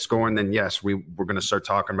it gets going, then yes, we're going to start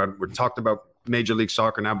talking about it. We're talking about Major League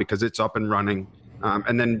Soccer now because it's up and running,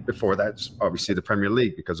 and then before that's obviously the Premier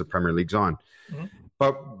League because the Premier League's on. Mm-hmm.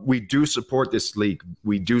 But we do support this league.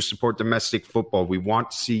 We do support domestic football. We want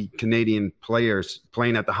to see Canadian players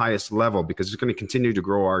playing at the highest level because it's going to continue to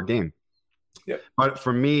grow our game. Yeah. But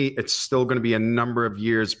for me, it's still going to be a number of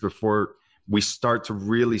years before we start to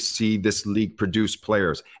really see this league produce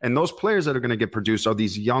players. And those players that are going to get produced are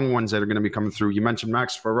these young ones that are going to be coming through. You mentioned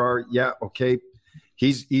Max Ferrar. Yeah, okay.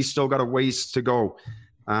 He's still got a ways to go.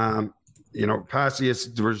 You know, Passius,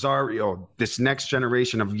 Rosario, this next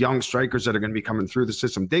generation of young strikers that are going to be coming through the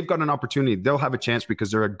system, they've got an opportunity. They'll have a chance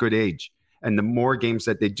because they're a good age. And the more games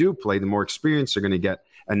that they do play, the more experience they're going to get.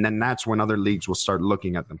 And then that's when other leagues will start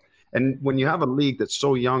looking at them. And when you have a league that's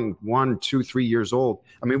so young, 1, 2, 3 years old,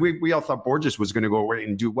 I mean, we all thought Borges was going to go away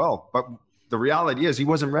and do well. But the reality is he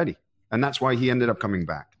wasn't ready. And that's why he ended up coming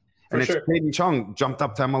back. And it's Peyton Chung jumped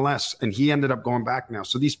up to MLS, and he ended up going back now.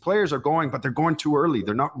 So these players are going, but they're going too early.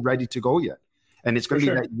 They're not ready to go yet. And it's going to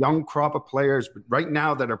be that young crop of players right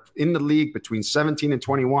now that are in the league between 17 and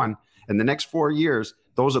 21. And the next 4 years,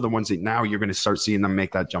 those are the ones that now you're going to start seeing them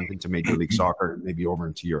make that jump into Major League Soccer, maybe over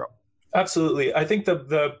into Europe. Absolutely. I think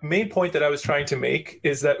the main point that I was trying to make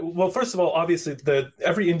is that, well, first of all, obviously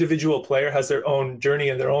every individual player has their own journey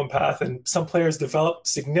and their own path, and some players develop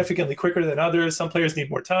significantly quicker than others. Some players need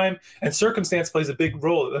more time, and circumstance plays a big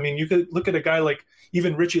role. I mean, you could look at a guy like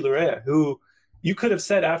even Richie Larea, who you could have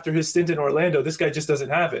said after his stint in Orlando, this guy just doesn't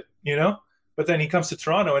have it, you know? But then he comes to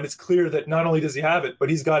Toronto, and it's clear that not only does he have it, but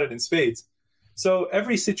he's got it in spades. So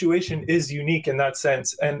every situation is unique in that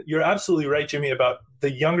sense. And you're absolutely right, Jimmy, about the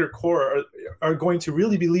younger core are going to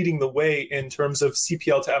really be leading the way in terms of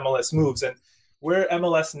CPL to MLS moves. And where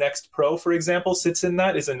MLS Next Pro, for example, sits in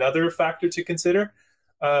that is another factor to consider.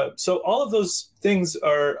 So all of those things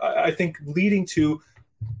are, I think, leading to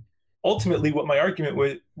ultimately what my argument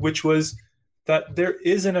was, which was that there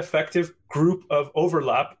is an effective group of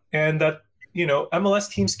overlap, and that, you know, MLS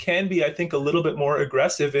teams can be, I think, a little bit more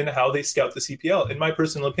aggressive in how they scout the CPL, in my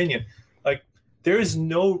personal opinion. Like, there is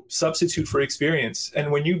no substitute for experience.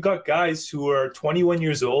 And when you've got guys who are 21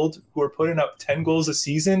 years old, who are putting up 10 goals a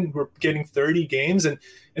season, who are getting 30 games, and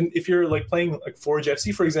if you're like playing like Forge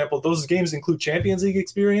FC, for example, those games include Champions League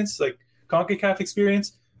experience, like CONCACAF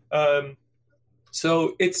experience.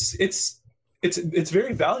 So it's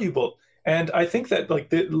very valuable. And I think that like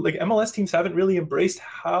MLS teams haven't really embraced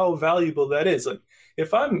how valuable that is. Like,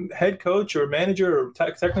 if I'm head coach or manager or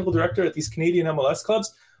technical director at these Canadian MLS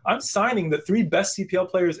clubs, I'm signing the 3 best CPL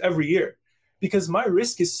players every year because my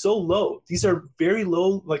risk is so low. These are very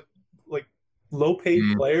low, like low paid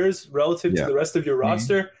players relative to the rest of your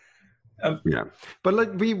roster. But like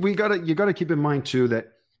you gotta keep in mind too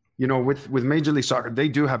that, you know, with Major League Soccer, they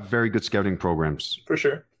do have very good scouting programs. For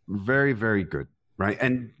sure. Very, very good. Right.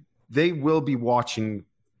 And they will be watching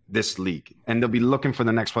this league and they'll be looking for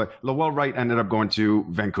the next player. Lowell Wright ended up going to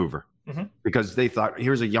Vancouver. because they thought,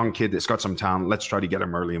 here's a young kid that's got some talent. Let's try to get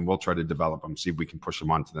him early and we'll try to develop him, see if we can push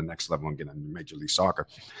him on to the next level and get him in Major League Soccer.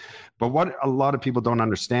 But what a lot of people don't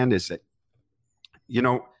understand is that, you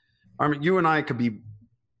know, Armen, you and I could be,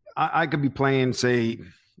 I could be playing, say,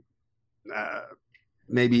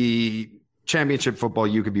 maybe championship football.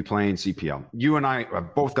 You could be playing CPL. You and I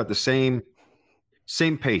have both got the same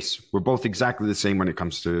pace. We're both exactly the same when it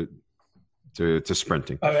comes to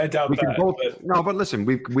sprinting. I doubt that. No, but listen,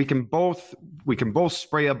 we can both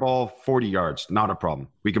spray a ball 40 yards, not a problem.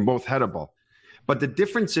 We can both head a ball. But the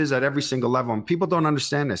difference is at every single level, and people don't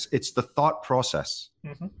understand this, it's the thought process.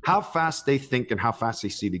 How fast they think and how fast they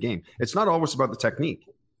see the game. It's not always about the technique.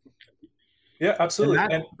 Yeah, absolutely.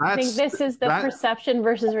 And I think this is the perception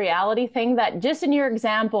versus reality thing, that just in your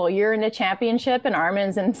example, you're in a championship and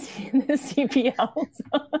Armen's in the CPL.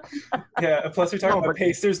 Yeah, plus we're talking about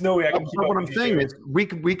pace. There's no way I can keep up. What I'm saying is we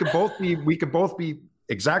could both be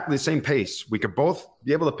exactly the same pace. We could both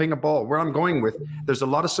be able to ping a ball. Where I'm going with, there's a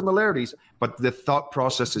lot of similarities, but the thought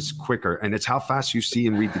process is quicker, and it's how fast you see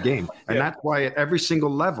and read the game. And that's why at every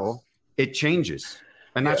single level, it changes.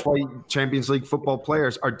 And that's why Champions League football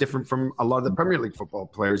players are different from a lot of the Premier League football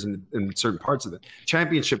players in certain parts of it.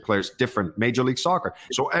 Championship players, different. Major League Soccer.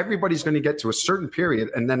 So everybody's going to get to a certain period,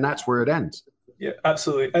 and then that's where it ends. Yeah,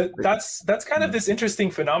 absolutely. That's kind of this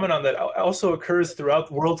interesting phenomenon that also occurs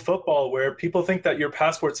throughout world football, where people think that your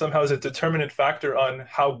passport somehow is a determinant factor on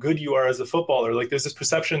how good you are as a footballer. Like there's this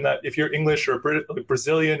perception that if you're English or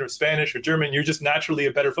Brazilian or Spanish or German, you're just naturally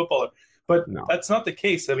a better footballer. But that's not the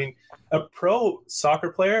case. I mean, a pro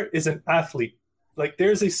soccer player is an athlete. Like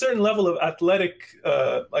there's a certain level of athletic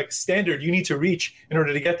standard you need to reach in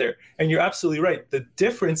order to get there. And you're absolutely right. The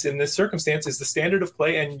difference in this circumstance is the standard of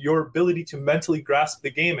play and your ability to mentally grasp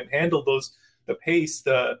the game and handle the pace,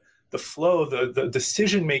 the flow, the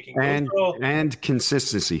decision making, and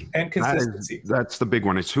consistency. That's the big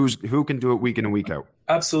one. It's who can do it week in and week out.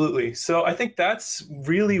 Absolutely. So I think that's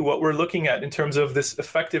really what we're looking at in terms of this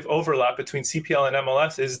effective overlap between CPL and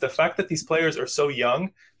MLS, is the fact that these players are so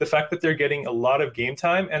young, the fact that they're getting a lot of game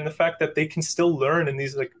time, and the fact that they can still learn in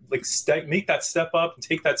these make that step up and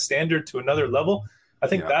take that standard to another level. I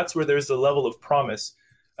think that's where there's a level of promise.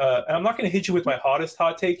 And I'm not going to hit you with my hottest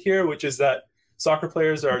hot take here, which is that soccer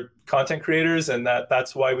players are content creators and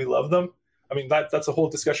that's why we love them. I mean, that's a whole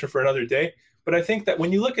discussion for another day. But I think that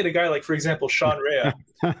when you look at a guy like, for example, Sean Rea,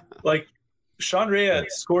 Sean Rea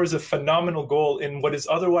scores a phenomenal goal in what is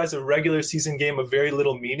otherwise a regular season game of very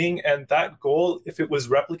little meaning. And that goal, if it was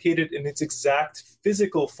replicated in its exact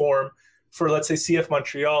physical form for, let's say, CF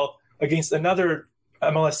Montreal against another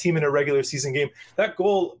MLS team in a regular season game, that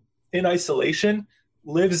goal in isolation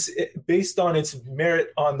lives based on its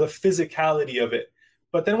merit on the physicality of it.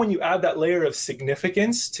 But then when you add that layer of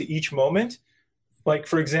significance to each moment, like,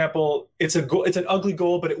 for example, it's an ugly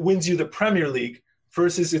goal, but it wins you the Premier League,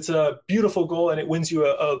 versus it's a beautiful goal and it wins you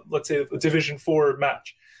let's say a Division 4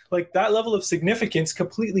 match. Like that level of significance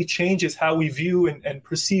completely changes how we view and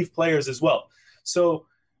perceive players as well. So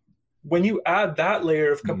when you add that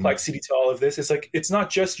layer of complexity to all of this, it's like, it's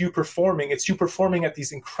not just you performing, it's you performing at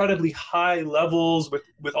these incredibly high levels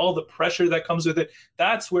with all the pressure that comes with it.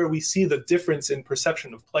 That's where we see the difference in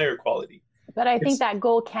perception of player quality. But I think that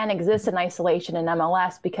goal can exist in isolation in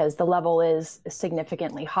MLS because the level is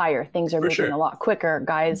significantly higher. Things are moving a lot quicker.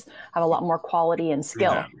 Guys have a lot more quality and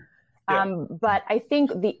skill. But I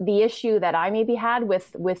think the issue that I maybe had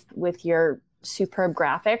with your superb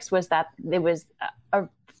graphics was that there was a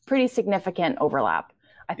pretty significant overlap.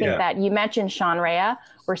 I think that you mentioned Sean Rea.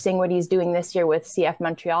 We're seeing what he's doing this year with CF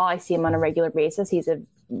Montreal. I see him on a regular basis. He's a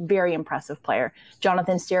very impressive player.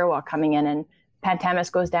 Jonathan Stirwa coming in, and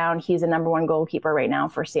Pantamis goes down. He's the number one goalkeeper right now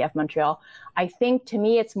for CF Montreal. I think, to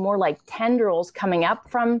me, it's more like tendrils coming up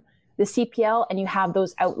from the CPL, and you have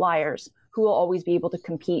those outliers who will always be able to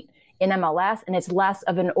compete in MLS, and it's less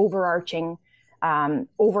of an overarching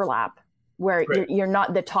overlap where you're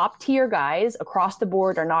not, the top tier guys across the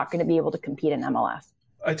board are not going to be able to compete in MLS.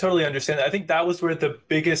 I totally understand that. I think that was where the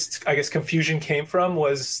biggest, confusion came from,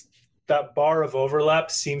 was that bar of overlap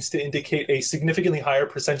seems to indicate a significantly higher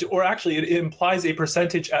percentage, or actually it implies a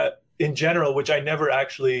percentage in general, which I never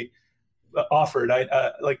actually offered.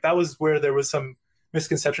 That was where there was some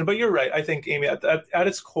misconception. But you're right. I think, Amy, at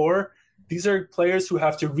its core, these are players who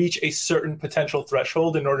have to reach a certain potential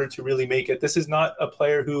threshold in order to really make it. This is not a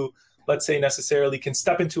player who, let's say, necessarily can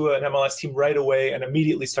step into an MLS team right away and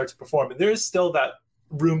immediately start to perform. And there is still that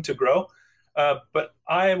room to grow. But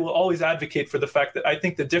I will always advocate for the fact that I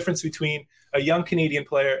think the difference between a young Canadian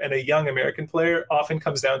player and a young American player often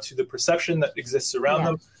comes down to the perception that exists around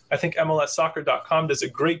them. I think MLSsoccer.com does a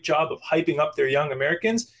great job of hyping up their young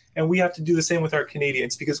Americans And we have to do the same with our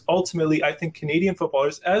Canadians, because ultimately I think Canadian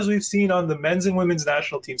footballers, as we've seen on the men's and women's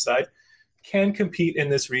national team side, can compete in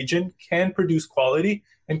this region, can produce quality,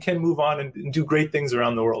 and can move on and do great things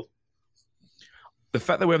around the world. The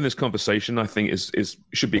fact that we're having this conversation, I think, is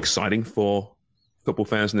should be exciting for football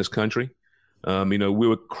fans in this country. We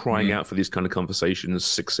were crying out for these kind of conversations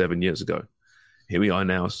 6-7 years ago. Here we are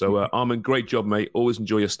now. So, Armen, great job, mate. Always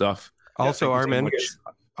enjoy your stuff. Also, Armen,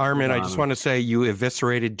 I just want to say you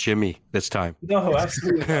eviscerated Jimmy this time. No,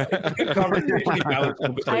 absolutely. Good conversation.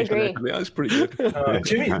 I agree. That was pretty good.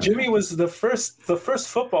 Jimmy was the first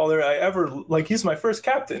footballer I ever, like, he's my first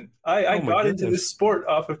captain. I got into this sport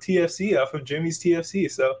off of Jimmy's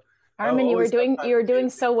TFC. So Armen, you were doing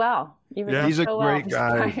so well. He's a great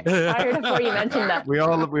guy. Fired before you mentioned that. We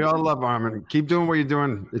all love Armen. Keep doing what you're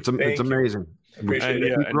doing. It's amazing. Appreciate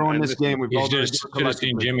it. Keep growing this game. We've all just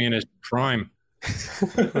seen Jimmy in his prime. Just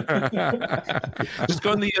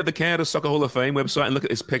go on the Canada Soccer Hall of Fame website and look at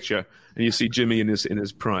his picture, and you see Jimmy in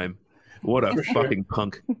his prime. What a fucking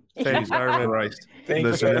punk! Thanks, Armen. Christ.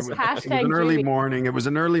 Listen, it was an early morning. It was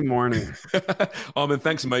an early morning. Armen,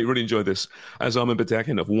 thanks, mate. Really enjoyed this. As Armen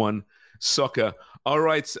Bedakian of One Soccer. All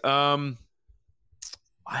right. I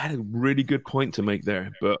had a really good point to make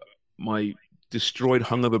there, but my destroyed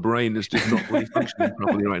hungover brain is just not really functioning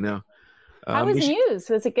properly right now. How was Muse?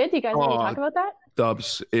 Was it good? You guys want to talk about that?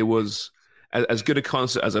 Dubs. It was as good a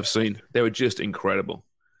concert as I've seen. They were just incredible.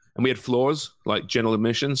 And we had floors, like general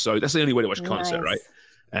admission. So that's the only way to watch a concert, right?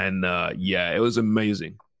 And it was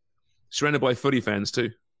amazing. Surrounded by footy fans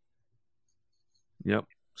too. Yep.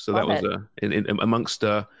 So that was amongst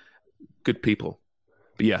good people.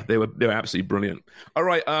 But yeah, they were absolutely brilliant. All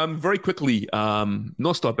right. Very quickly,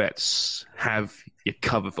 North Star Bets have you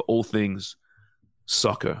covered for all things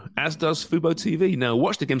soccer, as does Fubo TV. Now,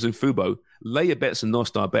 watch the games in Fubo. Lay your bets in North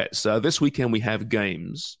Star Bets. This weekend, we have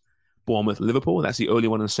games. Bournemouth, Liverpool. That's the early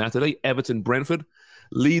one on Saturday. Everton, Brentford.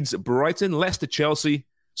 Leeds, Brighton. Leicester, Chelsea.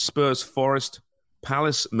 Spurs, Forest.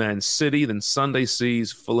 Palace, Man City. Then Sunday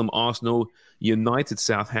sees Fulham, Arsenal. United,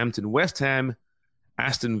 Southampton. West Ham,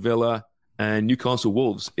 Aston Villa. And Newcastle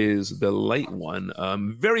Wolves is the late one.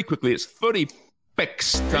 Very quickly, it's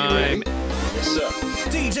FootyPicks time. Yes, sir.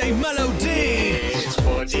 DJ Melody. It's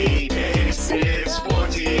FootyPicks. It's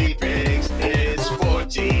FootyPicks. It's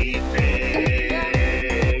FootyPicks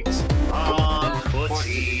on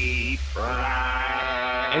Footy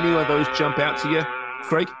Prime. Any of those jump out to you,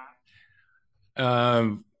 Craig?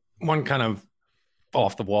 One kind of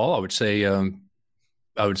off the wall, I would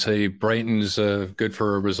say Brighton's good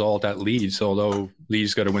for a result at Leeds. Although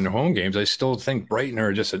Leeds got to win their home games, I still think Brighton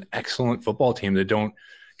are just an excellent football team that don't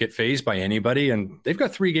get phased by anybody, and they've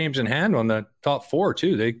got 3 games in hand on the top 4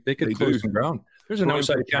 too. They could close some ground. There's an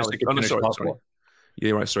outside chance they could finish top 4.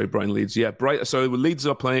 Yeah, right. Sorry, Brighton Leeds. Yeah, So Leeds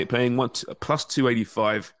are paying plus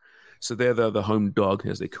 285. So they're the home dog,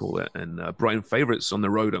 as they call it, and Brighton favourites on the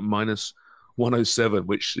road at minus 107,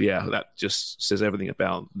 which that just says everything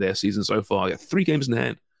about their season so far. Yeah, 3 games in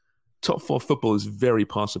hand. Top 4 football is very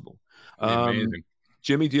possible. Amazing.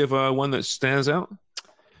 Jimmy, do you have one that stands out?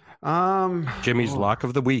 Jimmy's lock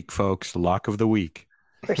of the week, folks. Lock of the week.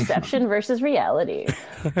 Perception versus reality.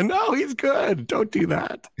 No, he's good. Don't do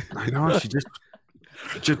that. I know. She's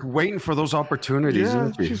just waiting for those opportunities,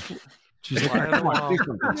 isn't she? She's like, come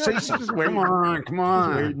on, say something. Come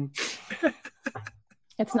on.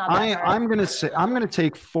 It's not that hard. I'm gonna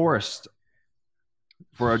take Forest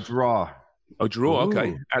for a draw. A draw,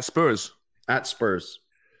 okay. At Spurs.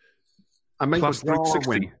 I might plus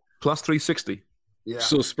 360. Plus 360. Yeah.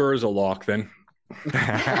 So Spurs a lock then.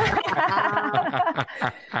 I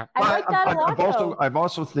like that a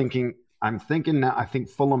lot. I'm thinking now. I think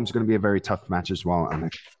Fulham's going to be a very tough match as well. I'm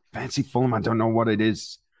like, fancy Fulham. I don't know what it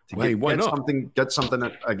is. Why not? Get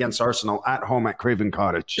something against Arsenal at home at Craven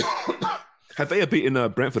Cottage. Had they beaten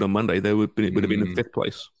Brentford on Monday, they would have been in 5th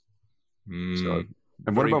place. So,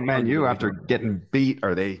 and what about Man U after getting beat?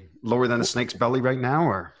 Are they lower than a snake's belly right now?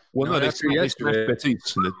 Or no, they smashed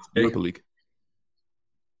Betis in the Europa League.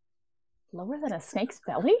 Lower than a snake's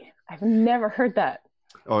belly? I've never heard that.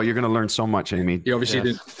 Oh, you're going to learn so much, Amy. You obviously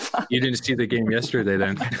didn't see the game yesterday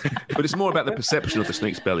then. But it's more about the perception of the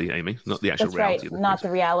snake's belly, Amy, not the actual reality. That's right, not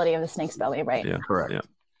the reality of the snake's belly, right? Yeah, correct.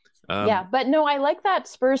 Yeah. But no, I like that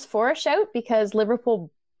Spurs Forest shout because Liverpool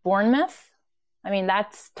Bournemouth, I mean,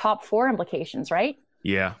 that's top 4 implications, right?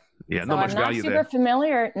 Yeah. So not much value there. Not super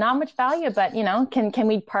familiar, not much value, but can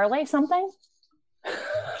we parlay something?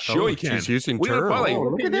 Sure, you can. She's using parlay.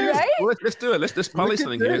 Look at this. Right? Let's do it. Let's parlay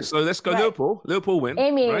something here. So let's go Liverpool. Liverpool win.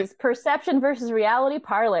 Amy's perception versus reality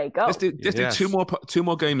parlay. Go. Let's do 2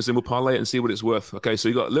 more games and we'll parlay it and see what it's worth. Okay, so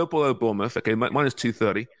you got Liverpool over Bournemouth. Okay, minus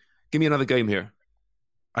 230. Give me another game here.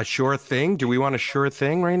 A sure thing? Do we want a sure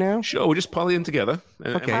thing right now? Sure, we'll just parlay them together.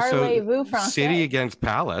 Okay, Parlez-vous so français. City against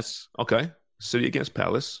Palace. Okay, City against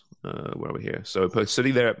Palace. Where are we here? So put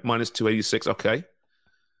City there at minus 286. Okay.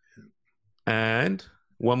 And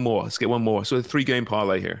one more. Let's get one more. So a 3-game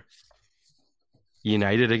parlay here.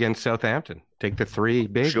 United against Southampton. Take the 3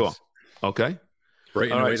 bigs. Sure. Okay.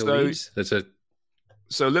 Brighton All away right, to so- Leeds. That's it.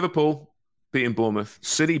 So Liverpool beating Bournemouth,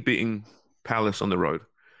 City beating Palace on the road,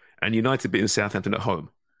 and United beating Southampton at home.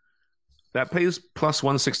 That pays plus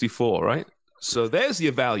 164, right? So there's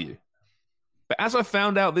your value. But as I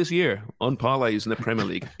found out this year on parlays in the Premier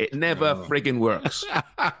League, it never friggin' works.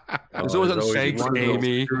 There's always Thanks, one little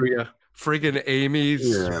Amy. Friggin'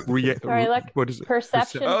 Amy's. Sorry, look. What is it?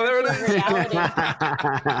 Perception Oh, there it versus is.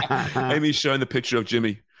 reality. Amy's showing the picture of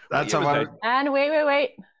Jimmy. That's how I, And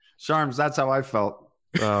wait. Charms, that's how I felt.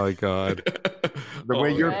 Oh, my God. The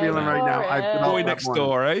way you're feeling right now, I felt Boy that next morning.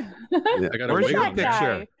 door, eh? I got Where's your that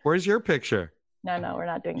picture? guy? Where's your picture? No, we're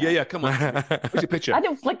not doing that. Yeah, come on. What's your picture? I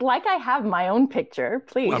don't like I have my own picture,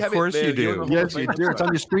 please. Of have it course there. you do. You're on the Yes, Hall you of do. Fame. It's on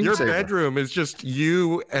your Your screensaver. bedroom is just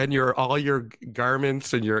you and all your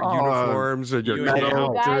garments and your uniforms and your you medals. know.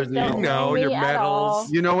 You guys jersey. don't No, know me your at medals. all.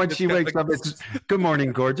 You know when she wakes up, it's good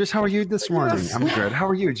morning, gorgeous. How are you this morning? I'm good. How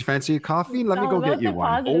are you? Did you fancy a coffee? Let me It's go all get about you the one.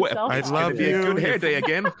 positive Oh, self-talk. I love Yeah, you. good hair day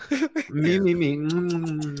again. Me.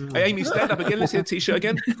 Mm. Hey, Amy, stand up again. Let's see the t-shirt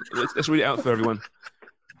again. Let's read it out for everyone.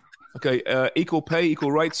 Okay, equal pay,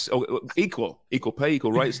 equal rights. Oh, equal pay,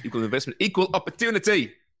 equal rights, equal investment, equal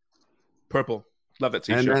opportunity. Purple. Love that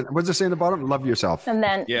And t-shirt. then, what's it say in the bottom? Love yourself. And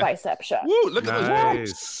then Yeah. bicep shot. Woo, look at those arms.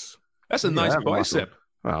 Nice. That's a nice Yeah, bicep.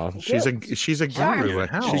 Well, she's a guru. Charms. She's a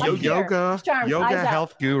Like here. yoga Charms, eyes up.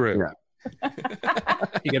 health guru. Yeah.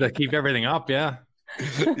 You got to keep everything up, yeah.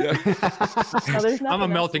 No, there's I'm a nothing else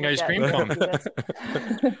melting to ice look cream at.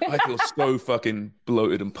 cone. I feel so fucking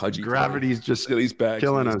bloated and pudgy. Gravity's just Look at these bags.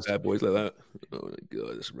 killing These us. bad boys like that. Oh my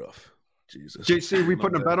god, it's rough. Jesus. JC, are we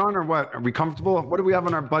putting a bet on or what? Are we comfortable? What do we have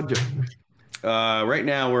on our budget? Right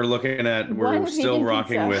now we're looking at One still vegan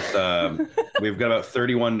rocking pizza. with we've got about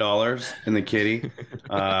 $31 in the kitty.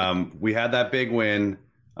 We had that big win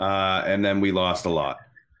and then we lost a lot.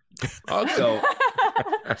 So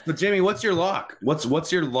Jamie, what's your lock?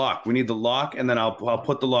 What's your lock? We need the lock, and then I'll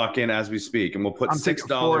put the lock in as we speak, and we'll put I'm taking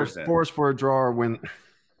 $6 in. Forest for a draw or win.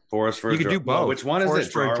 Forest for You a could draw. do both. Well, which one is Forced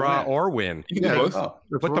it? for a draw win? or win. You can do both. Oh,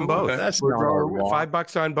 Put them both. That's For a not draw a or win. lot.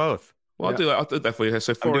 $5 on both. Well, I'll do that for you.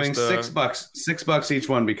 So I'm doing Forest, $6 each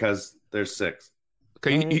one because there's 6.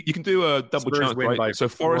 Okay, you can do a double Spurs chance, win by right? So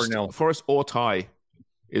 4-0. Forest or tie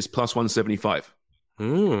is plus 175.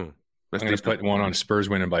 Mm. That's I'm going to put one on Spurs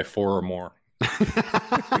winning by 4 or more.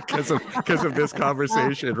 because of this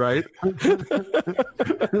conversation, right?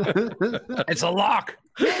 It's a lock.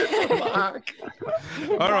 All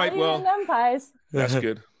right, Not well, even them pies. that's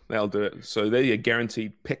good. That'll do it. So there you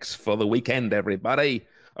guaranteed picks for the weekend, everybody.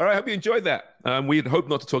 All right, hope you enjoyed that. We'd hope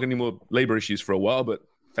not to talk any more labor issues for a while, but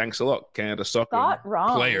thanks a lot, Canada Soccer, Got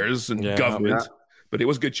wrong. players and Yeah. government. Yeah. But it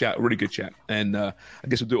was good chat, really good chat. And I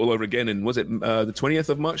guess we'll do it all over again. And was it the 20th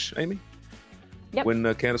of March, Amy? Yep. When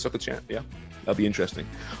Canada Soccer chat? Yeah, that'll be interesting.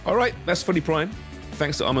 All right, that's Footy Prime.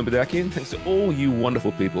 Thanks to Armen Bedakian. Thanks to all you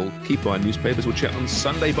wonderful people. Keep buying newspapers. We'll chat on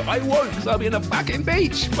Sunday, but I won't because I'll be in a fucking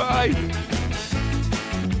beach. Bye.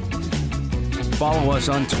 Follow us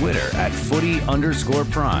on Twitter at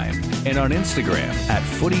 @footy_prime and on Instagram at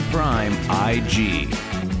 @footyprimeig.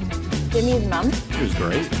 Jimmy's mom. She was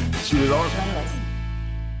great. She was awesome. Tremendous.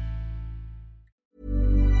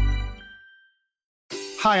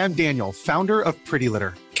 Hi, I'm Daniel, founder of Pretty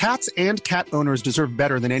Litter. Cats and cat owners deserve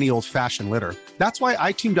better than any old-fashioned litter. That's why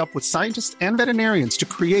I teamed up with scientists and veterinarians to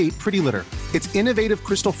create Pretty Litter. Its innovative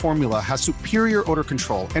crystal formula has superior odor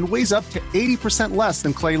control and weighs up to 80% less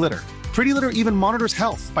than clay litter. Pretty Litter even monitors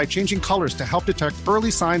health by changing colors to help detect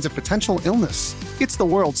early signs of potential illness. It's the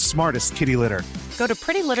world's smartest kitty litter. Go to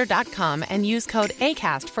prettylitter.com and use code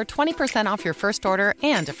ACAST for 20% off your first order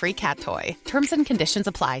and a free cat toy. Terms and conditions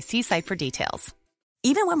apply. See site for details.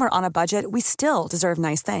 Even when we're on a budget, we still deserve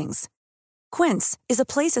nice things. Quince is a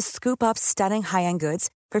place to scoop up stunning high-end goods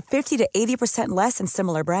for 50 to 80% less than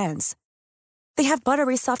similar brands. They have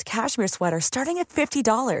buttery soft cashmere sweaters starting at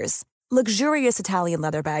 $50, luxurious Italian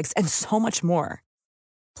leather bags, and so much more.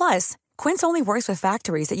 Plus, Quince only works with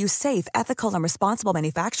factories that use safe, ethical, and responsible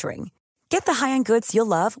manufacturing. Get the high-end goods you'll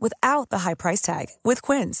love without the high price tag with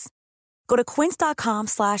Quince. Go to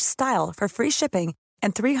quince.com/style for free shipping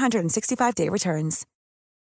and 365-day returns.